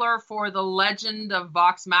 trailer for The Legend of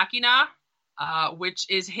Vox Machina, which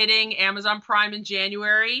is hitting Amazon Prime in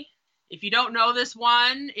January. If you don't know this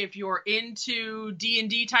one, if you're into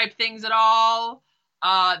D&D type things at all,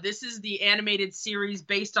 this is the animated series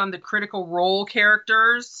based on the Critical Role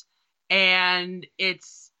characters, and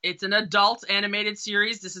it's an adult animated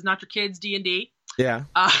series. This is not your kids' D&D. Yeah.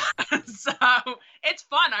 So it's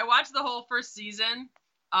fun. I watched the whole first season,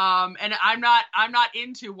 and I'm not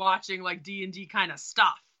into watching like D&D kind of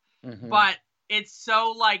stuff, but it's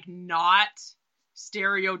so like not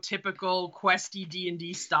stereotypical questy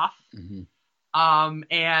D&D stuff.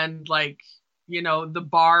 And like, you know, the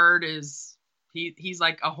bard is he's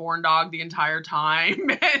like a horn dog the entire time,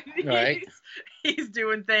 and he's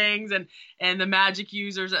doing things, and the magic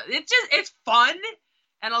users, it's fun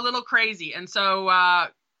and a little crazy. And so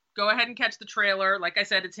go ahead and catch the trailer. Like I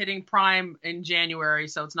said, it's hitting Prime in January,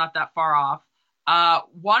 so it's not that far off.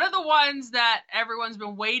 One of the ones that everyone's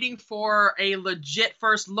been waiting for a legit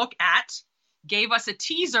first look at gave us a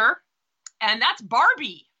teaser, and that's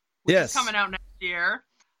Barbie, which is coming out next year,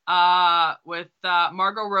 with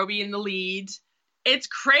Margot Robbie in the lead. It's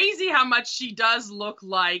crazy how much she does look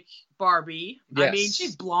like Barbie. Yes. I mean,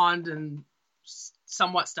 she's blonde and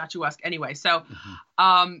somewhat statuesque anyway. So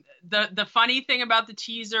the funny thing about the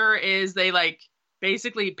teaser is they like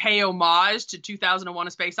basically pay homage to 2001: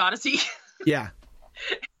 A Space Odyssey. Yeah.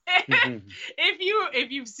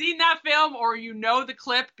 If you've seen that film, or you know the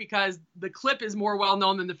clip, because the clip is more well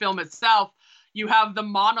known than the film itself, you have the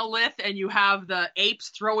monolith and you have the apes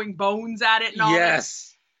throwing bones at it and all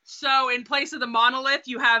this. So in place of the monolith,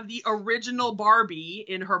 you have the original Barbie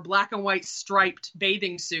in her black and white striped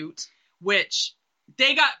bathing suit, which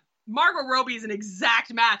they got. Margot Robbie is an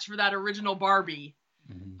exact match for that original Barbie.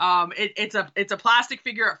 It's a plastic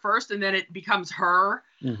figure at first, and then it becomes her.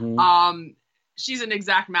 She's an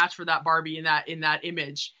exact match for that Barbie in that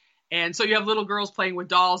image. And so you have little girls playing with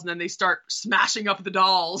dolls, and then they start smashing up the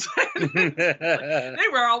dolls. They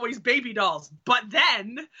were always baby dolls. But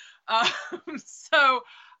then,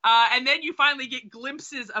 and then you finally get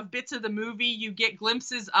glimpses of bits of the movie. You get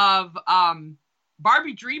glimpses of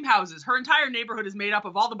Barbie dream houses. Her entire neighborhood is made up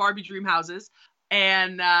of all the Barbie dream houses.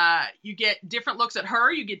 And you get different looks at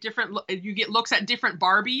her. You get looks at different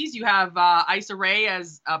Barbies. You have Issa Rae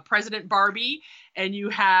as President Barbie, and you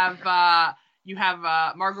have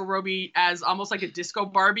Margot Robbie as almost like a disco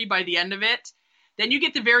Barbie by the end of it. Then you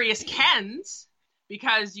get the various Kens,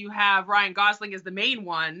 because you have Ryan Gosling as the main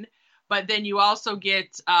one, but then you also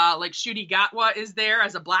get like Ncuti Gatwa is there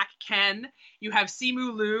as a black Ken. You have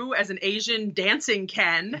Simu Liu as an Asian dancing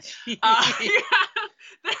Ken.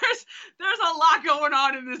 There's a lot going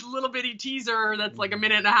on in this little bitty teaser that's like a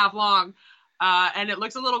minute and a half long. And it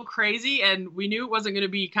looks a little crazy, and we knew it wasn't going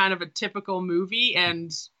to be kind of a typical movie.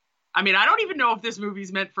 And I mean, I don't even know if this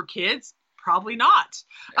movie's meant for kids. Probably not.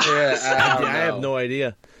 Yeah, I have no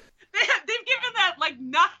idea. They've given that like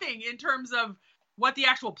nothing in terms of what the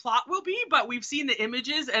actual plot will be, but we've seen the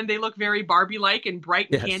images and they look very Barbie-like and bright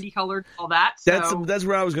and candy colored, all that. So. That's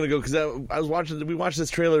where I was going to go, because I was watching. We watched this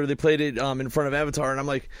trailer. They played it in front of Avatar, and I'm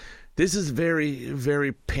like, this is very,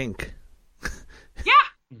 very pink. Yeah,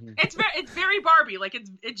 it's very Barbie. Like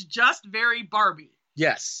it's just very Barbie.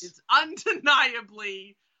 Yes, it's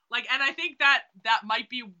undeniably like, and I think that might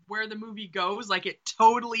be where the movie goes. Like, it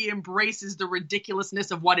totally embraces the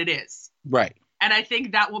ridiculousness of what it is. Right. And I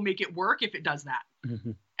think that will make it work if it does that.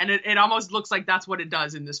 Mm-hmm. And it almost looks like that's what it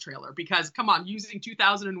does in this trailer. Because, come on, using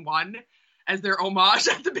 2001 as their homage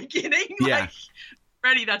at the beginning. Yeah. Like,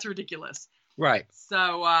 already that's ridiculous. Right. So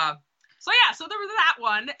there was that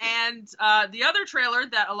one. And the other trailer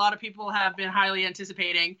that a lot of people have been highly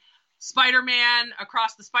anticipating, Spider-Man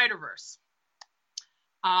Across the Spider-Verse.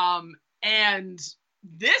 And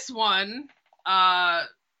this one,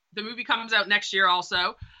 the movie comes out next year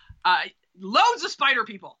also. Loads of spider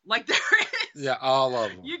people, like there is. Yeah, all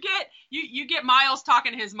of them. You get Miles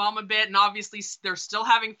talking to his mom a bit, and obviously they're still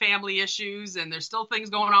having family issues, and there's still things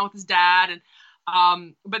going on with his dad,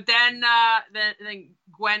 and but then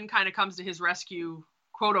Gwen kind of comes to his rescue,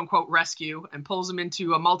 quote unquote rescue, and pulls him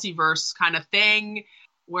into a multiverse kind of thing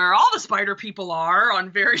where all the spider people are on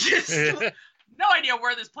various. No idea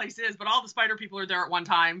where this place is, but all the spider people are there at one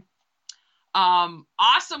time.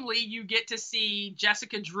 Awesomely, you get to see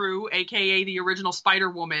Jessica Drew, aka the original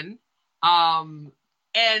Spider-Woman.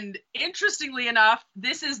 And interestingly enough,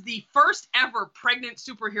 this is the first ever pregnant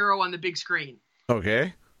superhero on the big screen.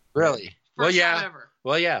 Okay. Really? First time ever.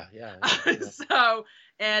 Well, yeah. So,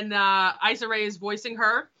 and Issa Rae is voicing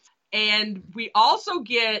her. And we also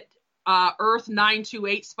get Earth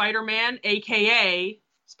 928 Spider-Man, aka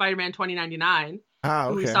Spider-Man 2099. Ah, okay.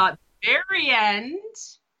 Who we saw at the very end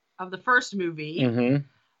of the first movie.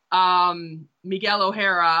 Mm-hmm. Miguel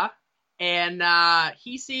O'Hara, and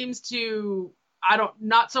he seems to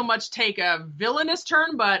not so much take a villainous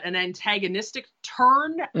turn, but an antagonistic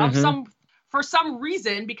turn for some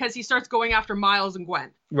reason, because he starts going after Miles and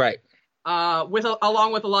Gwen. Right.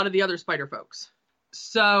 Along with a lot of the other Spider folks.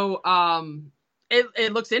 So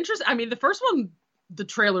it looks interesting. I mean, the first one, the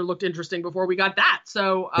trailer looked interesting before we got that.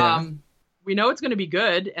 So we know it's going to be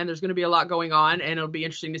good, and there's going to be a lot going on, and it'll be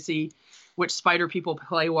interesting to see which spider people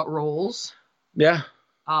play what roles. Yeah.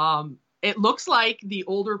 It looks like the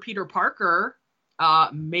older Peter Parker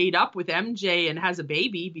made up with MJ and has a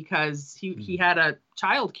baby, because he had a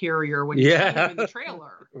child carrier when you see him in the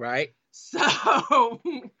trailer. Right. So,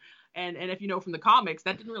 and if you know from the comics,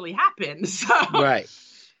 that didn't really happen. So right.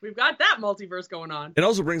 We've got that multiverse going on. It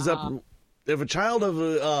also brings up, if a child of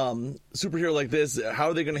a superhero like this, how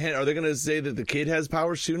are they going to handle? Are they going to say that the kid has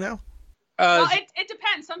powers too now? Well, it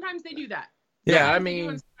depends. Sometimes they do that. Yeah, sometimes I mean,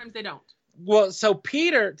 sometimes they don't. Well, so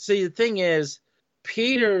Peter. See, the thing is,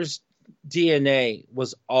 Peter's DNA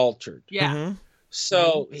was altered. Yeah. Mm-hmm.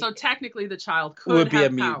 So technically, the child could be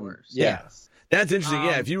have a mutant. powers. Yeah. Yes. That's interesting.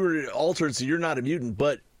 If you were altered, so you're not a mutant,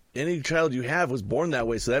 but any child you have was born that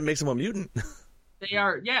way, so that makes them a mutant. They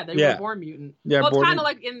are, they were born mutant. Yeah, well, it's kind of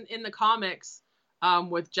like in the comics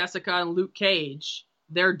with Jessica and Luke Cage,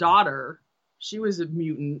 their daughter, she was a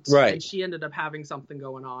mutant, right? And she ended up having something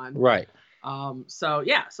going on, right? So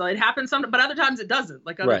it happens some, but other times it doesn't.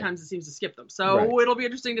 Like other times it seems to skip them. So it'll be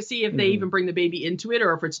interesting to see if they even bring the baby into it,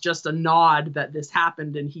 or if it's just a nod that this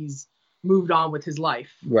happened and he's moved on with his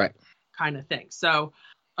life, right? Kind of thing. So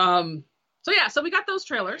we got those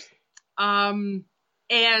trailers, and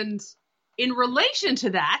in relation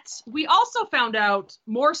to that, we also found out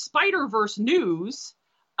more Spider-Verse news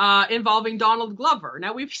involving Donald Glover.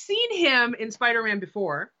 Now, we've seen him in Spider-Man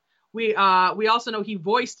before. We also know he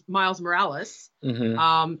voiced Miles Morales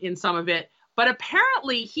in some of it. But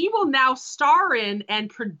apparently, he will now star in and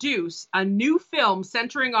produce a new film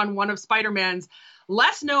centering on one of Spider-Man's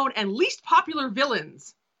less known and least popular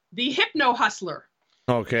villains, the Hypno Hustler.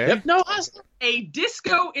 Okay. Hypno Hustler? A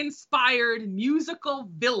disco-inspired musical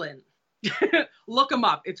villain. Look them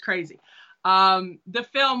up. It's crazy. The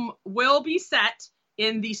film will be set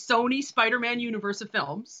in the Sony Spider-Man universe of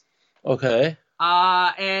films. Okay.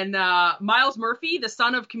 And Miles Murphy, the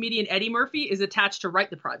son of comedian Eddie Murphy, is attached to write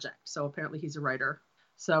the project. So apparently he's a writer.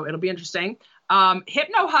 So it'll be interesting.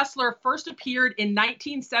 Hypno Hustler first appeared in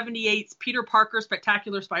 1978's Peter Parker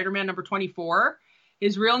Spectacular Spider-Man number 24.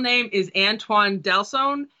 His real name is Antoine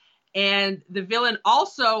Delson. And the villain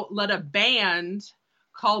also led a band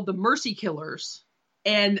called the Mercy Killers.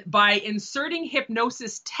 And by inserting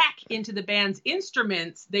hypnosis tech into the band's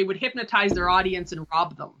instruments, they would hypnotize their audience and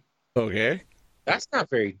rob them. Okay. That's not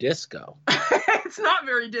very disco. It's not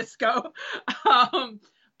very disco.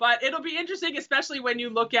 But it'll be interesting, especially when you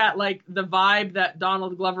look at like the vibe that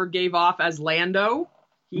Donald Glover gave off as Lando.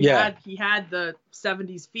 He had the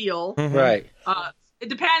 70s feel. Mhm. Right. It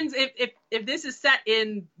depends if this is set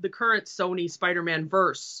in the current Sony Spider-Man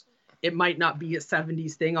verse, it might not be a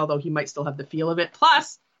 70s thing, although he might still have the feel of it.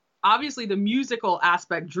 Plus, obviously the musical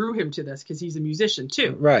aspect drew him to this because he's a musician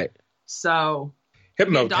too. Right. So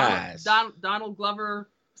Hypnotized. Donald Glover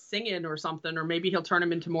singing or something, or maybe he'll turn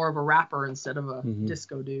him into more of a rapper instead of a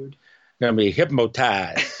disco dude. Gonna be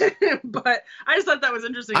hypnotized. But I just thought that was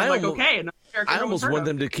interesting. I'm like, okay. Another character I no one's almost heard want of.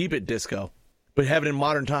 them to keep it disco, but have it in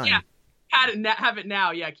modern time. Yeah. Have it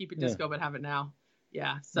now. Yeah, keep it disco, but have it now.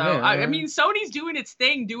 Yeah. So, Yeah. I mean, Sony's doing its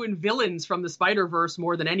thing, doing villains from the Spider-Verse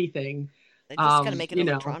more than anything. They just gotta make it you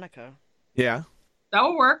know. electronica. Yeah. That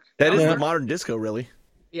will work. That is Yeah. the modern disco, really.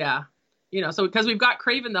 Yeah. So because we've got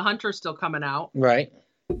Kraven the Hunter still coming out. Right.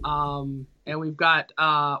 And we've got,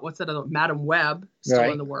 what's that other, Madam Web still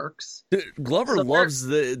Right. in the works. Glover So loves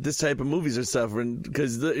this type of movies and stuff,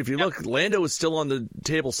 because if you look, Lando is still on the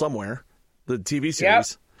table somewhere. The TV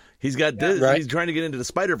series. He's got this. Right. He's trying to get into the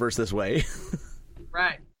Spider-Verse this way.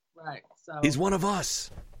 Right. So He's one of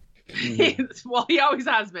us. well, he always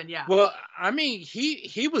has been, yeah. Well, I mean,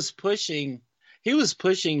 he was pushing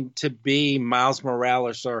to be Miles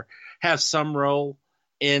Morales or have some role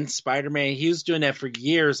in Spider-Man. He was doing that for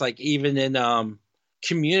years. Like even in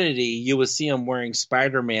Community, you would see him wearing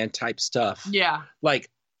Spider-Man type stuff. Yeah. Like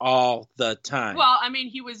all the time. Well, I mean,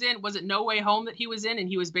 he was in, was it No Way Home that he was in? And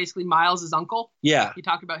he was basically Miles' uncle. Yeah. He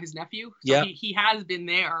talked about his nephew. So Yeah. he has been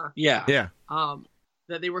there. Yeah. Yeah.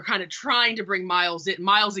 That they were kind of trying to bring Miles in.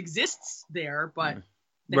 Miles exists there, but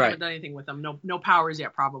they Right. haven't done anything with him. No powers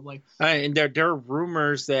yet, probably. And there are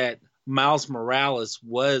rumors that Miles Morales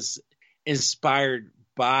was inspired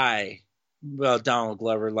by Donald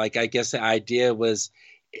Glover. Like, I guess the idea was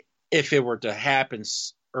if it were to happen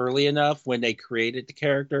early enough when they created the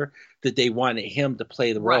character that they wanted him to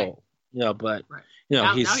play the Right. role. But Right.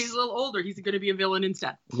 now he's a little older. He's going to be a villain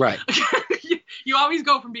instead. right. You always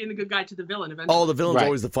go from being the good guy to the villain eventually. Oh, the villain's Right.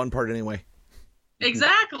 always the fun part anyway.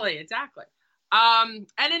 Exactly. And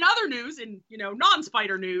in other news, in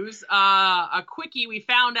non-Spider news, a quickie, we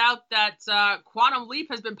found out that Quantum Leap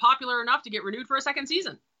has been popular enough to get renewed for a second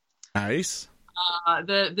season. Nice.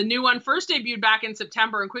 The new one first debuted back in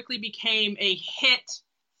September and quickly became a hit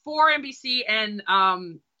for NBC, and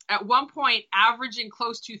at one point averaging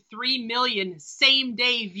close to 3 million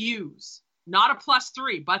same-day views. Not a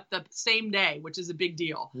 +3, but the same day, which is a big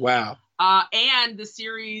deal. Wow. And the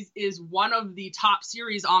series is one of the top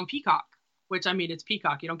series on Peacock, which, I mean, it's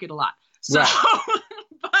Peacock. You don't get a lot. So, Right.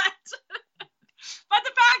 but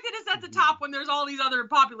the fact that it's at the top when there's all these other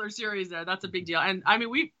popular series there, that's a big deal. And I mean,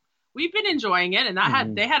 we've been enjoying it,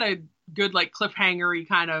 and they had a good like cliffhangery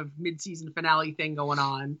kind of mid-season finale thing going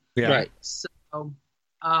on. Yeah. Right. So,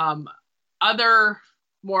 other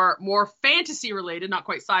more fantasy related, not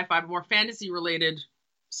quite sci-fi, but more fantasy related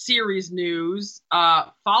series news.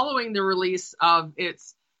 Following the release of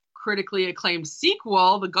its critically acclaimed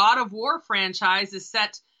sequel, the God of War franchise is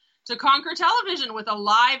set to conquer television with a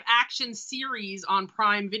live action series on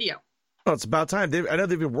Prime Video. Oh, it's about time. I know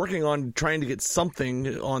they've been working on trying to get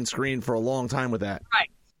something on screen for a long time with that.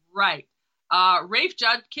 Right. Rafe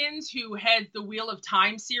Judkins, who heads the Wheel of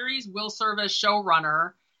Time series, will serve as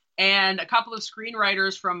showrunner, and a couple of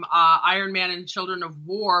screenwriters from Iron Man and Children of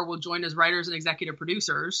War will join as writers and executive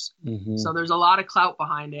producers. Mm-hmm. So there's a lot of clout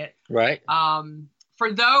behind it. Right.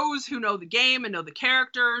 For those who know the game and know the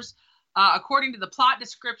characters, according to the plot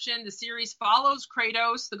description, the series follows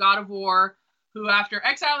Kratos, the God of War, who, after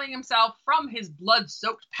exiling himself from his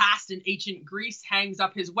blood-soaked past in ancient Greece, hangs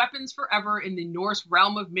up his weapons forever in the Norse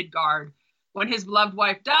realm of Midgard. When his beloved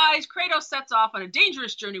wife dies, Kratos sets off on a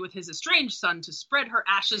dangerous journey with his estranged son to spread her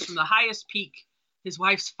ashes from the highest peak, his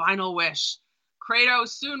wife's final wish. Kratos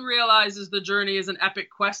soon realizes the journey is an epic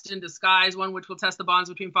quest in disguise, one which will test the bonds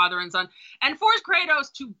between father and son, and force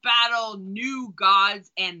Kratos to battle new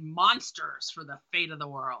gods and monsters for the fate of the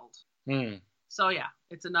world. So yeah,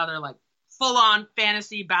 it's another like full-on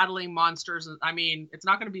fantasy battling monsters. I mean, it's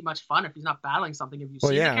not going to be much fun if he's not battling something. Have you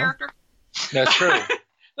seen the character? That's true.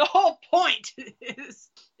 The whole point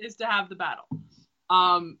is to have the battle.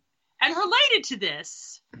 And related to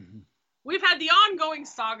this, we've had the ongoing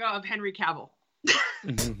saga of Henry Cavill.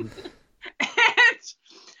 And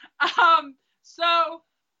so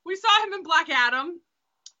we saw him in Black Adam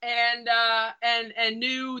and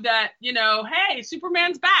knew that, you know, hey,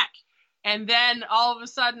 Superman's back. And then all of a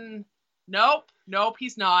sudden, nope,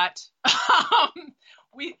 he's not.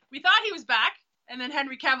 We thought he was back, and then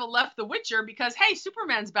Henry Cavill left The Witcher because, hey,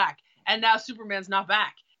 Superman's back, and now Superman's not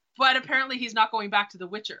back. But apparently he's not going back to The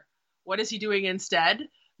Witcher. What is he doing instead?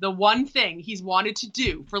 The one thing he's wanted to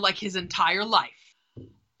do for like his entire life.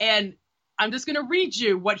 And I'm just going to read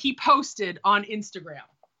you what he posted on Instagram.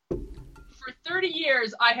 For 30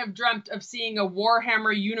 years, I have dreamt of seeing a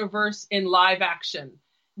Warhammer universe in live action.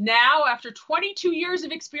 Now, after 22 years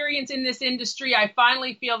of experience in this industry, I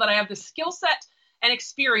finally feel that I have the skill set and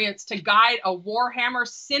experience to guide a Warhammer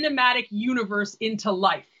cinematic universe into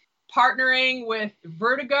life. Partnering with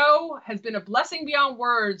Vertigo has been a blessing beyond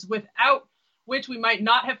words, without which we might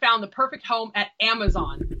not have found the perfect home at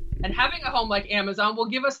Amazon. And having a home like Amazon will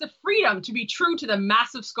give us the freedom to be true to the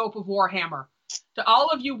massive scope of Warhammer. To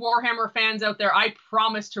all of you Warhammer fans out there, I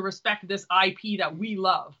promise to respect this IP that we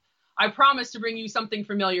love. I promise to bring you something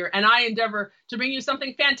familiar, and I endeavor to bring you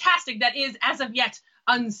something fantastic that is, as of yet,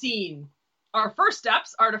 unseen. Our first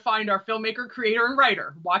steps are to find our filmmaker, creator, and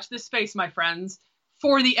writer. Watch this space, my friends.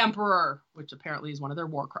 For the Emperor, which apparently is one of their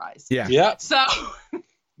war cries. Yeah. Yep. So, well,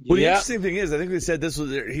 the interesting thing is, I think they said this was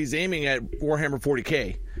he's aiming at Warhammer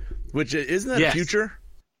 40K, which isn't that future?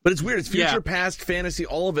 But it's weird. It's future, past, fantasy,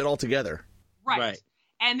 all of it all together. Right.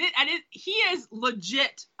 And he is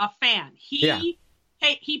legit a fan. He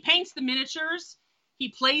paints the miniatures. He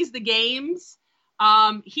plays the games.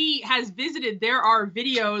 He has visited. There are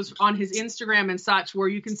videos on his Instagram and such where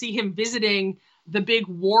you can see him visiting the big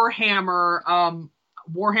Warhammer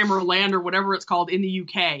land or whatever it's called in the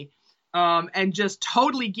UK, and just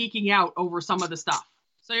totally geeking out over some of the stuff.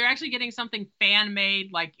 So you're actually getting something fan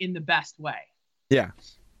made, like in the best way. Yeah.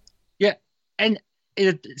 Yeah. And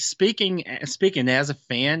speaking as a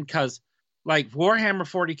fan, because like Warhammer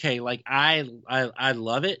 40K, like I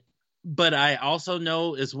love it, but I also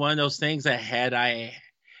know it's one of those things that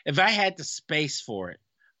if I had the space for it,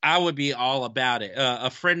 I would be all about it. A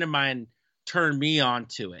friend of mine turned me on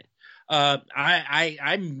to it.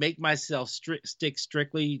 I make myself stick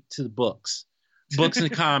strictly to the books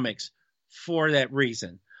and comics for that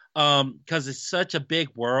reason. Because it's such a big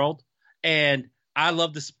world, and I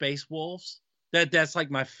love the Space Wolves. That's like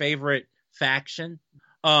my favorite faction.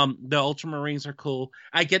 The Ultramarines are cool.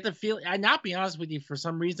 I get the feeling, I not be honest with you, for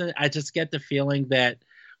some reason, I just get the feeling that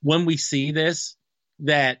when we see this,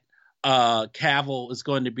 that Cavill is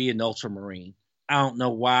going to be an Ultramarine. I don't know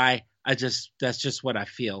why. That's just what I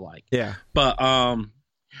feel like. Yeah. But I'm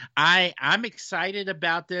excited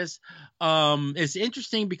about this. It's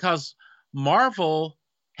interesting because Marvel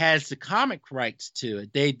has the comic rights to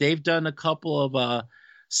it. They've done a couple of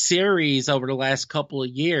series over the last couple of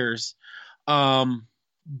years.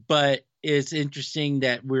 But it's interesting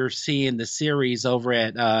that we're seeing the series over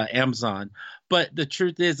at Amazon. But the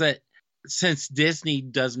truth is that since Disney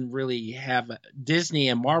Disney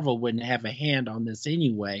and Marvel wouldn't have a hand on this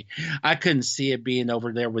anyway, I couldn't see it being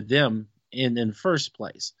over there with them in the first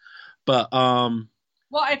place. But well,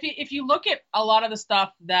 if you look at a lot of the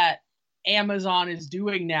stuff that Amazon is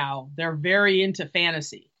doing now, they're very into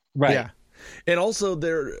fantasy. Right. Yeah. And also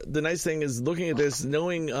the nice thing is looking at this,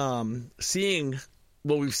 knowing, seeing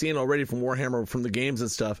what we've seen already from Warhammer, from the games and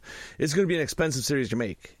stuff, it's going to be an expensive series to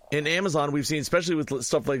make. And Amazon, we've seen, especially with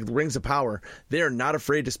stuff like Rings of Power, they are not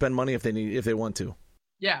afraid to spend money if they want to.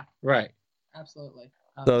 Yeah. Right. Absolutely.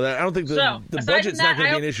 So I don't think the budget's not going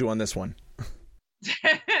to be an issue on this one.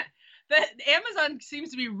 Amazon seems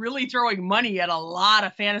to be really throwing money at a lot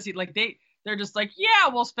of fantasy. Like they're just like,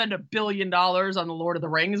 yeah, we'll spend $1 billion on the Lord of the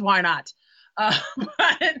Rings. Why not?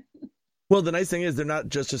 Well, the nice thing is they're not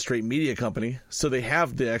just a straight media company, so they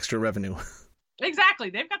have the extra revenue. Exactly.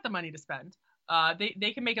 They've got the money to spend.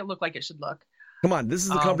 They can make it look like it should look. Come on, this is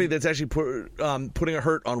the company that's actually putting a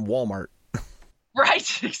hurt on Walmart.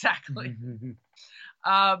 Right, exactly.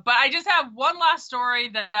 But I just have one last story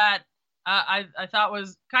that I thought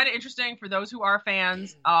was kind of interesting for those who are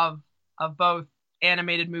fans of both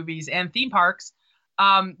animated movies and theme parks.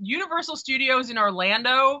 Universal Studios in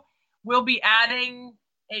Orlando will be adding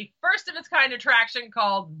a first-of-its-kind attraction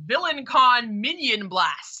called VillainCon Minion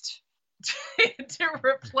Blast to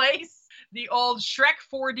replace the old Shrek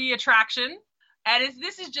 4D attraction. And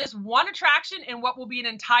this is just one attraction in what will be an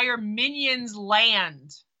entire Minions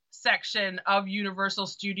Land section of Universal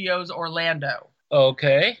Studios Orlando.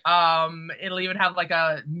 Okay. It'll even have like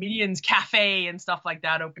a Minions Cafe and stuff like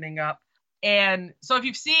that opening up. And so if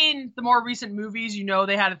you've seen the more recent movies, you know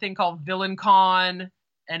they had a thing called Villain Con,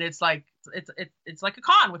 and it's like a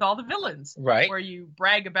con with all the villains, Right. where you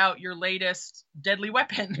brag about your latest deadly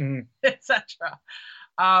weapon, etc.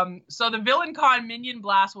 So the Villain Con Minion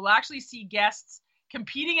Blast will actually see guests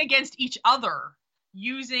competing against each other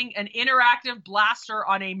using an interactive blaster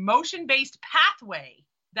on a motion-based pathway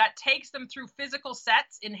that takes them through physical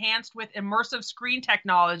sets enhanced with immersive screen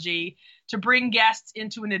technology to bring guests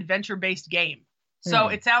into an adventure-based game. So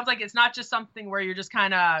it sounds like it's not just something where you're just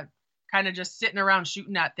kind of just sitting around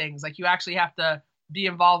shooting at things. Like you actually have to be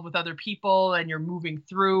involved with other people and you're moving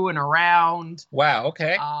through and around. Wow.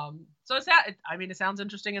 Okay. So it sounds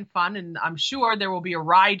interesting and fun, and I'm sure there will be a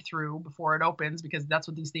ride through before it opens because that's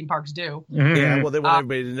what these theme parks do. Yeah, well, they want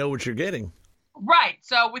everybody to know what you're getting. Right.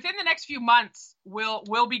 So within the next few months,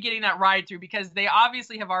 we'll be getting that ride through because they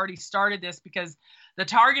obviously have already started this because the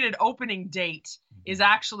targeted opening date is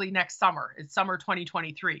actually next summer. It's summer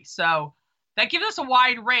 2023. So that gives us a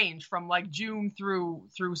wide range from like June through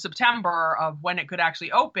September of when it could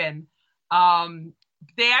actually open.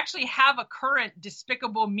 They actually have a current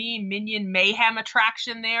Despicable Me Minion Mayhem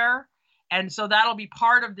attraction there. And so that'll be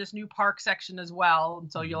part of this new park section as well.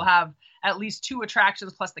 And so you'll have at least 2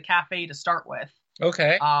 attractions plus the cafe to start with.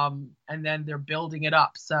 Okay. And then they're building it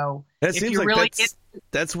up. So that seems like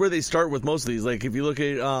that's where they start with most of these. Like if you look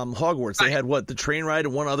at Hogwarts, they had the train ride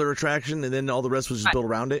and one other attraction, and then all the rest was just built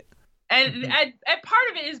around it. And part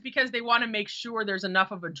of it is because they want to make sure there's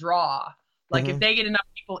enough of a draw. Like if they get enough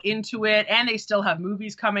people into it, and they still have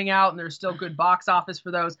movies coming out, and there's still good box office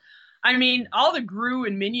for those. I mean, all the Gru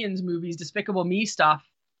and Minions movies, Despicable Me stuff,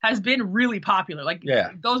 has been really popular. Like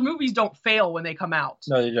those movies don't fail when they come out.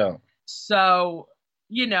 No, they don't. So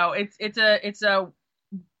it's a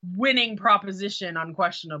winning proposition,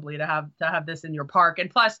 unquestionably, to have this in your park. And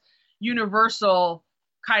plus, Universal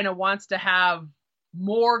kind of wants to have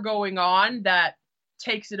more going on that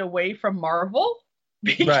takes it away from Marvel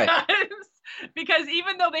because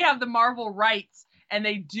even though they have the Marvel rights and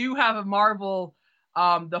they do have a Marvel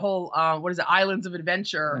the whole Islands of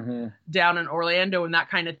Adventure down in Orlando and that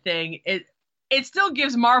kind of thing, it still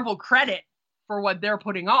gives Marvel credit for what they're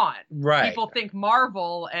putting on. Right. People think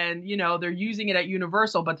Marvel and they're using it at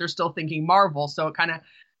Universal, but they're still thinking Marvel, so it kind of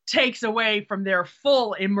takes away from their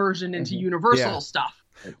full immersion into Universal stuff.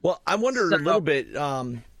 Well, I wonder a little bit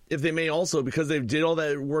if they may also, because they did all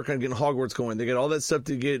that work on getting Hogwarts going, they got all that stuff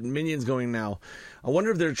to get Minions going now. I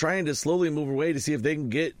wonder if they're trying to slowly move away to see if they can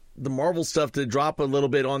get the Marvel stuff to drop a little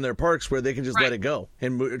bit on their parks where they can just let it go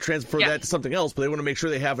and transfer that to something else, but they want to make sure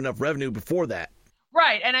they have enough revenue before that.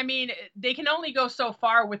 Right. And I mean, they can only go so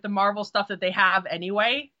far with the Marvel stuff that they have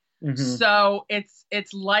anyway. So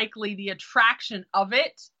it's likely the attraction of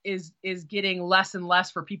it is getting less and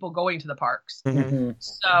less for people going to the parks.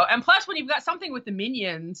 So, and plus when you've got something with the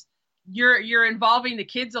Minions, you're involving the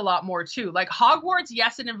kids a lot more too. Like Hogwarts,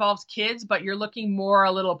 yes, it involves kids, but you're looking more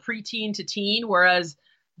a little preteen to teen, whereas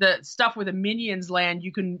the stuff with the Minions Land,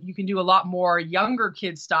 you can do a lot more younger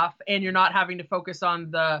kid stuff, and you're not having to focus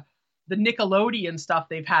on the Nickelodeon stuff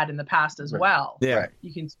they've had in the past as well. Yeah.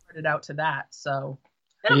 You can spread it out to that. So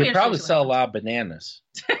you probably sell a lot of bananas.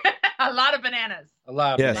 A lot of bananas. A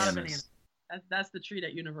lot of bananas. That's the treat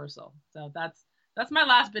at Universal. So that's my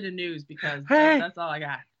last bit of news because that's all I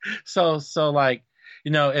got. So like,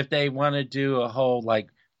 if they want to do a whole like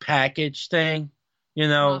package thing,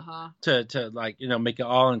 to like, make it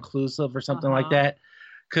all inclusive or something like that,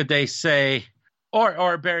 could they say,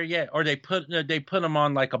 or better yet, or they put them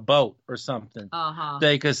on like a boat or something.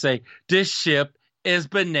 They could say, this ship is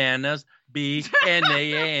bananas,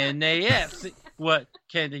 BNANAS. What,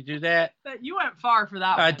 can they do that? You went far for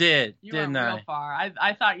that one. I did, didn't I? Real far.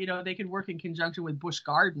 I thought, they could work in conjunction with Busch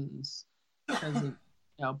Gardens because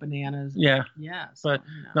of, bananas. Yeah. Yeah. So, but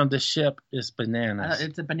no, the ship is bananas.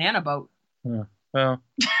 It's a banana boat. Yeah. Well.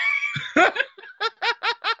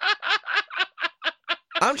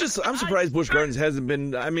 I'm surprised Busch Gardens hasn't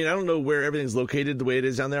been. I mean, I don't know where everything's located the way it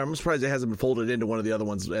is down there. I'm surprised it hasn't been folded into one of the other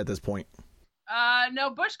ones at this point.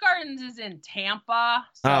 No, Busch Gardens is in Tampa,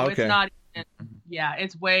 so it's not.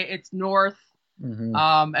 It's north,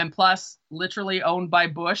 and plus literally owned by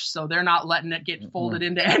Busch, so they're not letting it get folded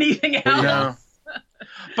into anything else. No.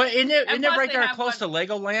 But isn't it right there close to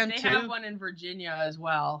Legoland too? They have one in Virginia as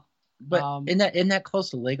well. But isn't that close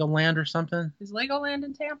to Legoland or something? Is Legoland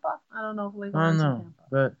in Tampa? I don't know if Legoland's in Tampa.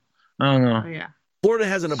 But I don't know. Oh, yeah. Florida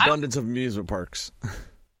has an abundance of amusement parks.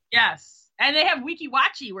 Yes. And they have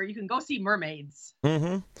Wikiwachi where you can go see mermaids.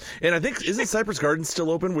 Mm-hmm. And I think, isn't Cypress Gardens still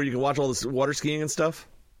open where you can watch all this water skiing and stuff?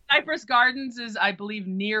 Cypress Gardens is, I believe,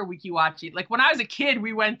 near Wikiwachi. Like when I was a kid,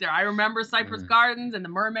 we went there. I remember Cypress Gardens and the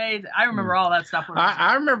mermaids. I remember all that stuff.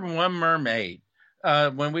 I remember one mermaid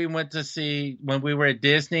when we went to see, when we were at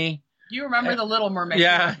Disney. You remember the Little Mermaid?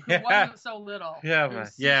 Yeah. It wasn't so little. Yeah.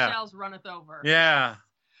 Seashells runneth over. Yeah.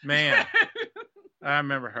 Man. I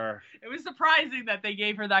remember her. It was surprising that they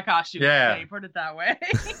gave her that costume. Yeah. Okay, put it that way.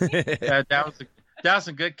 that was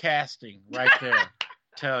some good casting right there.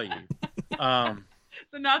 Tell you.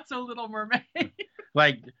 The not so little mermaid.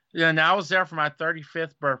 Like, and I was there for my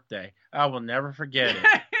 35th birthday. I will never forget it.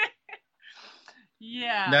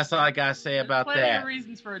 Yeah. That's all I gotta say about plenty that. Of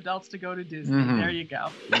reasons for adults to go to Disney. Mm-hmm. There you go.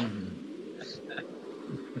 Mm-hmm.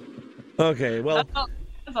 Okay, well,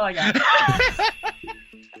 that's all I got.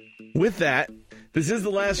 With that, this is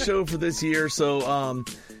the last show for this year, so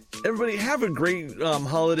everybody have a great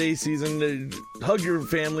holiday season. Hug your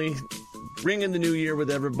family, ring in the new year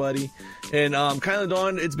with everybody. And Kyle and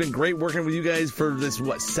Dawn, it's been great working with you guys for this,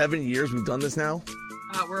 7 years we've done this now?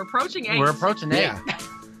 We're approaching 8. We're approaching 8. Yeah.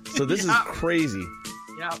 So this is crazy.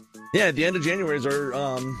 Yep. Yeah, at the end of January is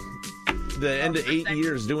our the end of 8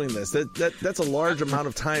 years doing this. That's a large amount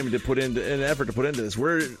of time to put into an effort to put into this.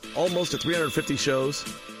 We're almost at 350 shows.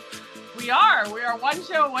 We are one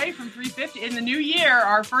show away from 350. In the new year,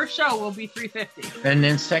 our first show will be 350. And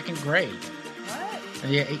then second grade. What?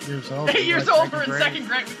 Yeah, 8 years old. 8 years old, we're in second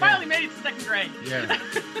grade. We finally made it to second grade. Yeah.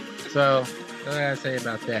 So, what do I gotta say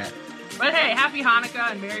about that? But hey, happy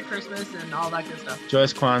Hanukkah and Merry Christmas and all that good stuff.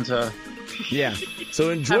 Joyce Kwanzaa. Yeah. So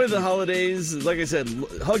enjoy the holidays. Like I said,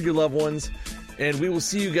 hug your loved ones. And we will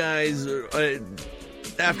see you guys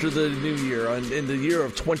after the new year, in the year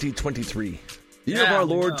of 2023. The year of our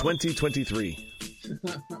Lord, 2023.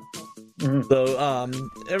 So,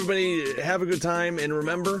 everybody have a good time, and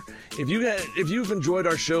remember, if you've enjoyed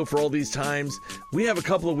our show for all these times, we have a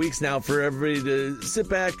couple of weeks now for everybody to sit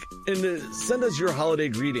back and send us your holiday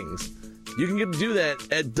greetings. You can get to do that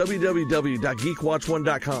at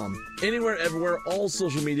www.geekwatch1.com. Anywhere, everywhere, all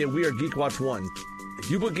social media, we are GeekWatch1. If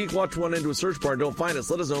you put GeekWatch1 into a search bar and don't find us,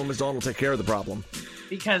 let us know, Ms. Dawn will take care of the problem.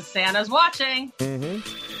 Because Santa's watching.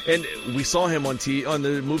 Mm-hmm. And we saw him on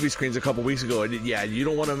the movie screens a couple weeks ago. And yeah, you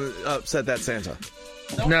don't want to upset that Santa.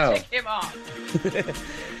 Don't tick him off.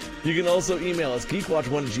 You can also email us,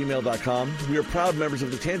 geekwatch1@gmail.com. We are proud members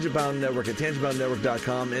of the Tangent Bound Network at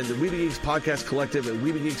tangentboundnetwork.com and the Weeby Geeks Podcast Collective at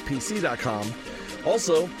weebygeekspc.com.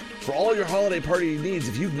 Also, for all your holiday party needs,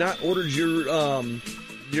 if you've not ordered your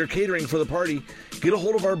catering for the party, get a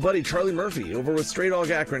hold of our buddy Charlie Murphy over with Stray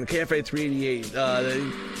Dog Akron, KFA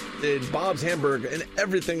 388, Bob's Hamburg, and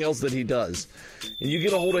everything else that he does. And you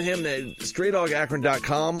get a hold of him at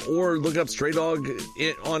straydogakron.com or look up Stray Dog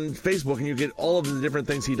on Facebook and you get all of the different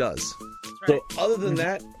things he does. Right. So other than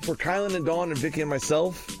that, for Kylan and Dawn and Vicky and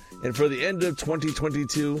myself, and for the end of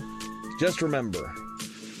 2022, just remember,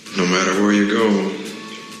 no matter where you go,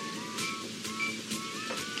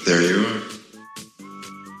 there you